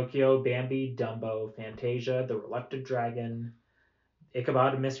White, Pinocchio, Bambi, Dumbo, Fantasia, The Reluctant Dragon,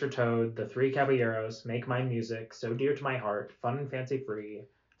 Ichabod and Mr. Toad, The Three Caballeros, Make My Music, So Dear to My Heart, Fun and Fancy Free,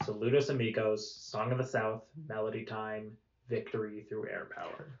 Saludos Amigos, Song of the South, Melody Time, Victory Through Air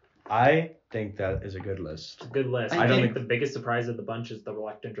Power. I think that is a good list. It's a good list. I I don't think the biggest surprise of the bunch is The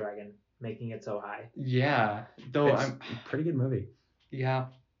Reluctant Dragon, making it so high. Yeah. Though It's a pretty good movie. Yeah.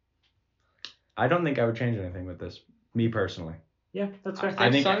 I don't think I would change anything with this. Me personally. Yeah, that's fair. I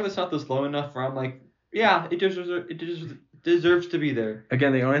think think- Song of the South is low enough where I'm like, yeah, it deserves to be there.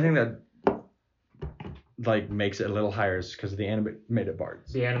 Again, the only thing that like makes it a little higher is because of the animated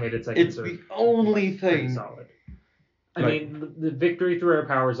parts. The animated segments It's are the only pretty thing. solid. I Like- mean, the Victory Through Air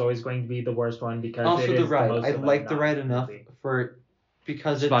Power is always going to be the worst one because Also, it the is ride. the most I like the ride enough movie. for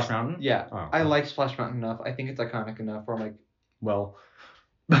because Splash it's Mountain? Yeah, Oh, I okay. like Splash Mountain enough. I think it's iconic enough where I'm like, Well.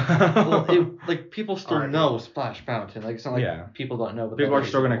 like people still Alright. know Splash Mountain. Like it's not like Yeah. people don't know. But People that are is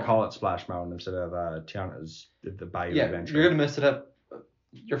still gonna anymore. call it Splash Mountain instead of Tiana's the Bayou Yeah, Adventure. you're gonna mess it up.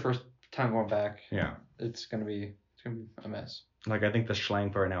 Your first time going back, Yeah. it's gonna be a mess. Like I think the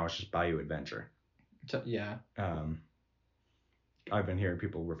slang for it now is just Bayou Adventure. So, yeah. I've been hearing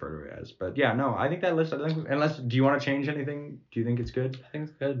people refer to it as, but yeah, no, I think that list. I think unless, do you want to change anything? Do you think it's good? I think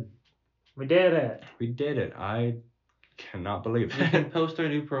it's good. We did it. We did it. I cannot believe We can it. post our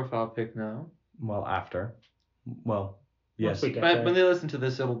new profile pic now. Well, after. Well, yes. Once we get But there. when they listen to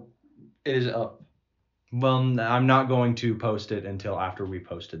this, it is up. Well, I'm not going to post it until after we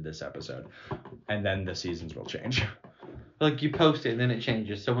posted this episode, and then the seasons will change. Like you post it and then it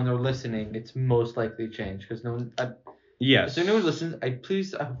changes. So when they're listening, it's most likely changed because no one. Yes. If there no one listens, I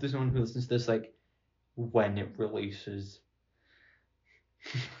hope there's no one who listens to this like when it releases.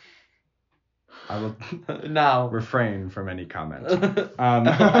 I will Now. refrain from any comment.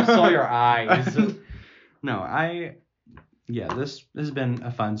 I saw your eyes. No, this has been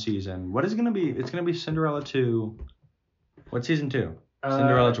a fun season. What is it gonna be? It's gonna be Cinderella 2. What season 2?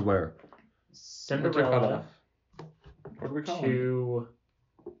 Cinderella to where? Cinderella What do we call it? to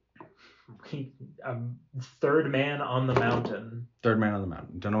Third Man on the Mountain. Third Man on the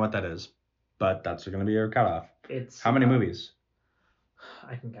Mountain. Don't know what that is, but that's gonna be your cutoff. It's How many movies?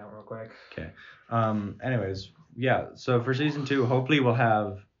 I can count real quick. Okay. Anyways, yeah. So for season 2, hopefully we'll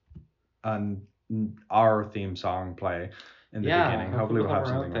have our theme song play in the beginning. Hopefully we'll have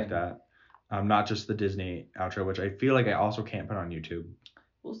our own something like thing. that. Not just the Disney outro, which I feel like I also can't put on YouTube.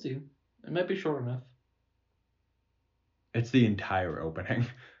 We'll see. It might be short enough. It's the entire opening.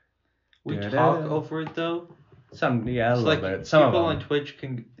 We Da-da-da. talk over it though. A It's little like bit. Some of people them. on Twitch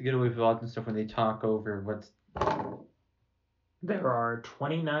can get away with a lot of stuff when they talk over what's. There are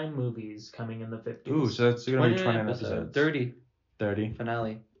 29 movies coming in the 50s. Ooh, so it's gonna be 29 episodes. episodes. 30 30.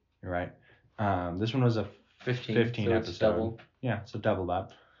 finale. You're right. This one was a 15. 15 so it's episode. double. Yeah, so double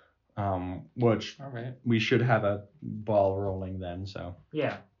that. Which All right. we should have a ball rolling then. So.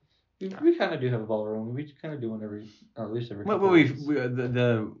 Yeah. We kind of do have a ball rolling. We kind of do one at least every. Well, couple we weeks.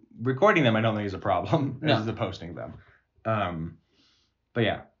 the recording them I don't think is a problem. No. It's the posting them. But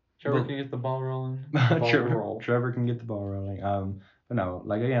yeah. Trevor well- can get the ball rolling. The ball roll. Trevor can get the ball rolling. But no,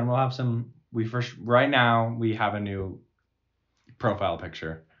 like again, we'll have some. Right now we have a new profile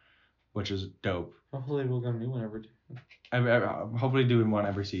picture, which is dope. Hopefully we'll get a new one every. Hopefully doing one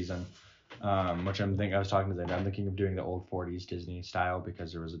every season. Which I was talking to Zane. I'm thinking of doing the old 40s Disney style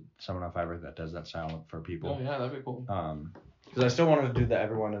because there was someone on Fiverr that does that style for people. Oh yeah, that'd be cool. Because I still wanted to do the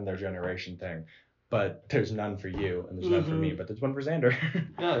everyone in their generation thing, but there's none for you and there's none for me, but there's one for Xander.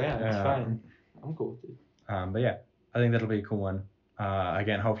 No, yeah, it's fine. I'm cool with it. But yeah, I think that'll be a cool one.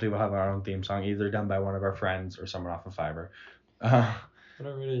 Again, hopefully we'll have our own theme song, either done by one of our friends or someone off of Fiverr.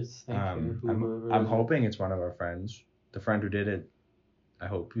 Whatever it is. Thank you. whoever I'm it is. hoping it's one of our friends. The friend who did it, I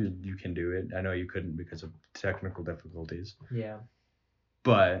hope you can do it. I know you couldn't because of technical difficulties. Yeah.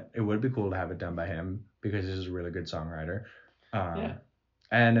 But it would be cool to have it done by him because he's a really good songwriter. Yeah.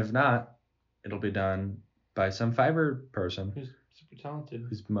 And if not, it'll be done by some Fiverr person Who's super talented.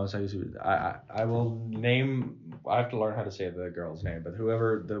 who's most likely. I will name. I have to learn how to say the girl's name, but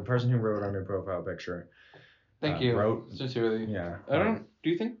whoever the person who wrote our new profile picture. Thank you. Wrote. Sincerely. Yeah. I don't. Do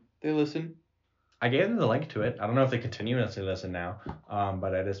you think they listen? I gave them the link to it. I don't know if they continuously listen now.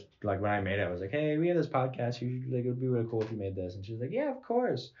 But I just like when I made it, I was like, hey, we have this podcast. It would be really cool if you made this. And she's like, yeah, of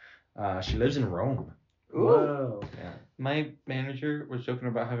course. She lives in Rome. Whoa. Yeah. My manager was joking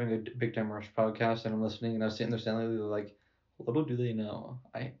about having a Big Time Rush podcast, and I'm listening, and I was sitting there standing there like, little do they know,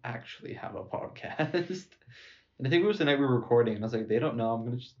 I actually have a podcast. And I think it was the night we were recording, and I was like, they don't know. I'm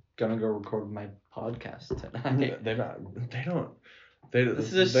gonna just gonna go record my podcast tonight. They don't.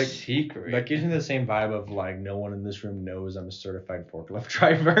 This is a secret. That gives me the same vibe of like no one in this room knows I'm a certified forklift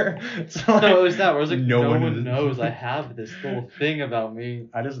driver. So like, no, it's not. I was like, no one knows knows I have this little thing about me.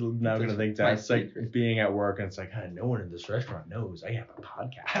 I just now gonna think my that it's like secret. being at work and it's like, no one in this restaurant knows I have a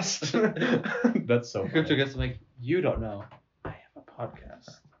podcast. That's so Crypto funny. gets like, you don't know. I have a podcast.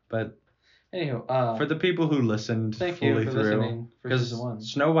 But Anywho, for the people who listened thank fully you for through, listening for because season 1.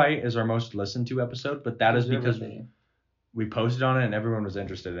 Snow White is our most listened to episode, but that is because we posted on it and everyone was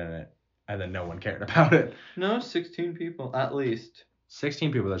interested in it, and then no one cared about it. No, 16 people at least.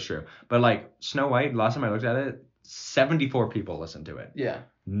 16 people, that's true. But like Snow White, last time I looked at it, 74 people listened to it. Yeah.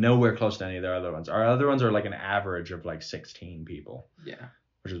 Nowhere close to any of their other ones. Our other ones are like an average of like 16 people. Yeah.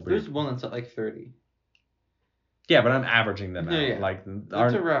 Which is weird. There's one that's at like 30. Yeah, but I'm averaging them out. Yeah. Like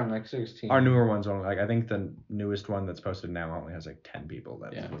It's around like 16. Our newer ones only, like I think the newest one that's posted now only has like 10 people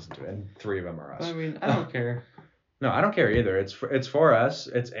that listen to it, and 3 of them are us. I mean, I don't care. No, I don't care either. It's for us.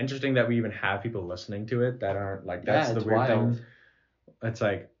 It's interesting that we even have people listening to it that aren't like that's the weird thing. It's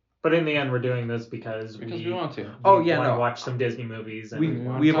like. But in the end, we're doing this because we want to. Oh yeah, want no. to watch some Disney movies.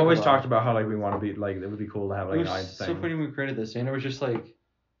 And We've always talked about how like we want to be like it would be cool to have like it an was audience so thing. funny when we created this, and it was just like,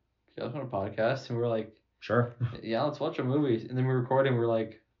 you guys want a podcast? And we were like, sure. Yeah, let's watch a movie. And then we recorded, and we were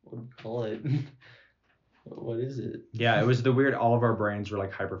like, what do we call it? What is it? Yeah, it was the weird. All of our brains were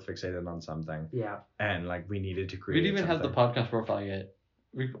like hyper fixated on something. Yeah. And like we needed to create. We didn't even something. have the podcast profile yet.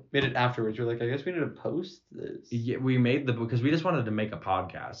 We made it afterwards. We're like, I guess we need to post this. Yeah, we made because we just wanted to make a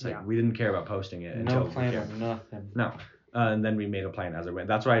podcast. Like we didn't care about posting it. No until plan or nothing. No. And then we made a plan as it went.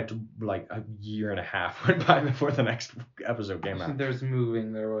 That's why like a year and a half went by before the next episode came out. There's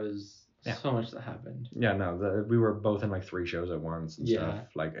moving. There was so much that happened. Yeah, no, we were both in like 3 shows at once and stuff.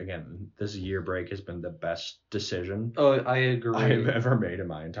 Like again, this year break has been the best decision. Oh, I agree. I've ever made in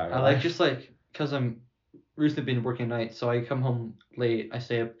my entire life. I like just like because I'm recently been working nights, so I come home late. I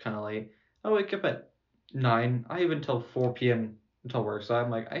stay up kind of late. I wake up at 9. I have until 4 p.m. until work, so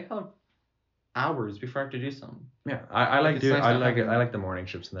I'm like I have hours before I have to do something. Yeah, I like nice I like the morning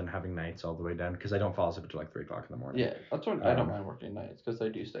shifts and then having nights all the way down because I don't fall asleep until like 3 o'clock in the morning. Yeah, that's what I don't mind working nights because I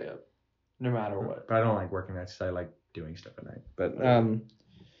do stay up no matter what. But I don't like working nights because I like doing stuff at night. But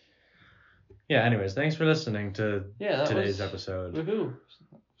yeah. Anyways, thanks for listening to today's episode. Woohoo!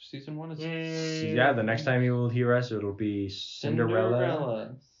 Season 1 is. Yeah, the next time you will hear us, it'll be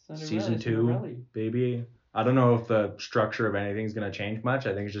Cinderella. Season 2, baby. I don't know if the structure of anything's gonna change much.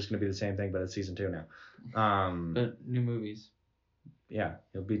 I think it's just gonna be the same thing, but it's season 2 now. But new movies. Yeah,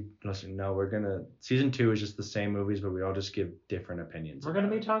 you'll be listening. No, season 2 is just the same movies, but we all just give different opinions. We're gonna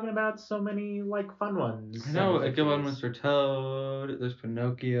be talking about so many like fun ones. I know, a good one was Mr. Toad. There's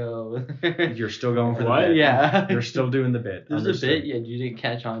Pinocchio. You're still going for the what? bit. Yeah. You're still doing the bit. There's a bit you didn't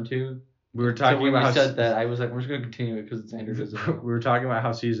catch on to. We were talking about when we said that, I was like, we're just gonna continue it because Xander doesn't know. We were talking about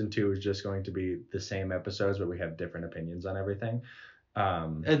how season 2 is just going to be the same episodes, but we have different opinions on everything.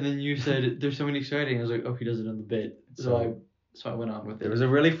 And then you said there's so many exciting. I was like, oh, he doesn't know the bit, so I went on with it. It was a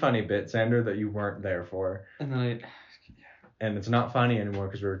really funny bit, Xander, that you weren't there for. And then and it's not funny anymore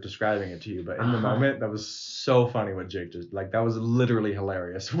because we were describing it to you, but in the moment, that was so funny what Jake just, like, that was literally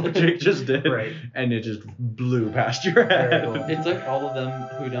hilarious what Jake just did. Right. And it just blew past your head. Cool. It's like all of them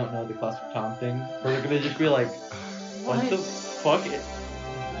who don't know the Classic Tom thing, where they're gonna just be like, what the fuck?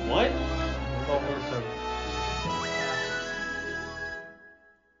 What?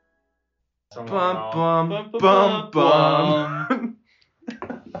 Bum, bum, bum, bum.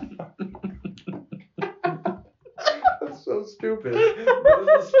 That's so stupid. That is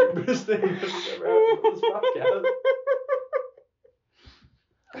the stupidest thing that's ever happened to this podcast.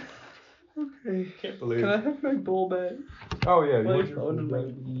 Okay. Can't believe it. Can I have my bowl back? Oh, yeah. My phone and my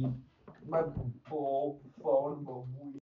weed. My bowl, phone, my weed.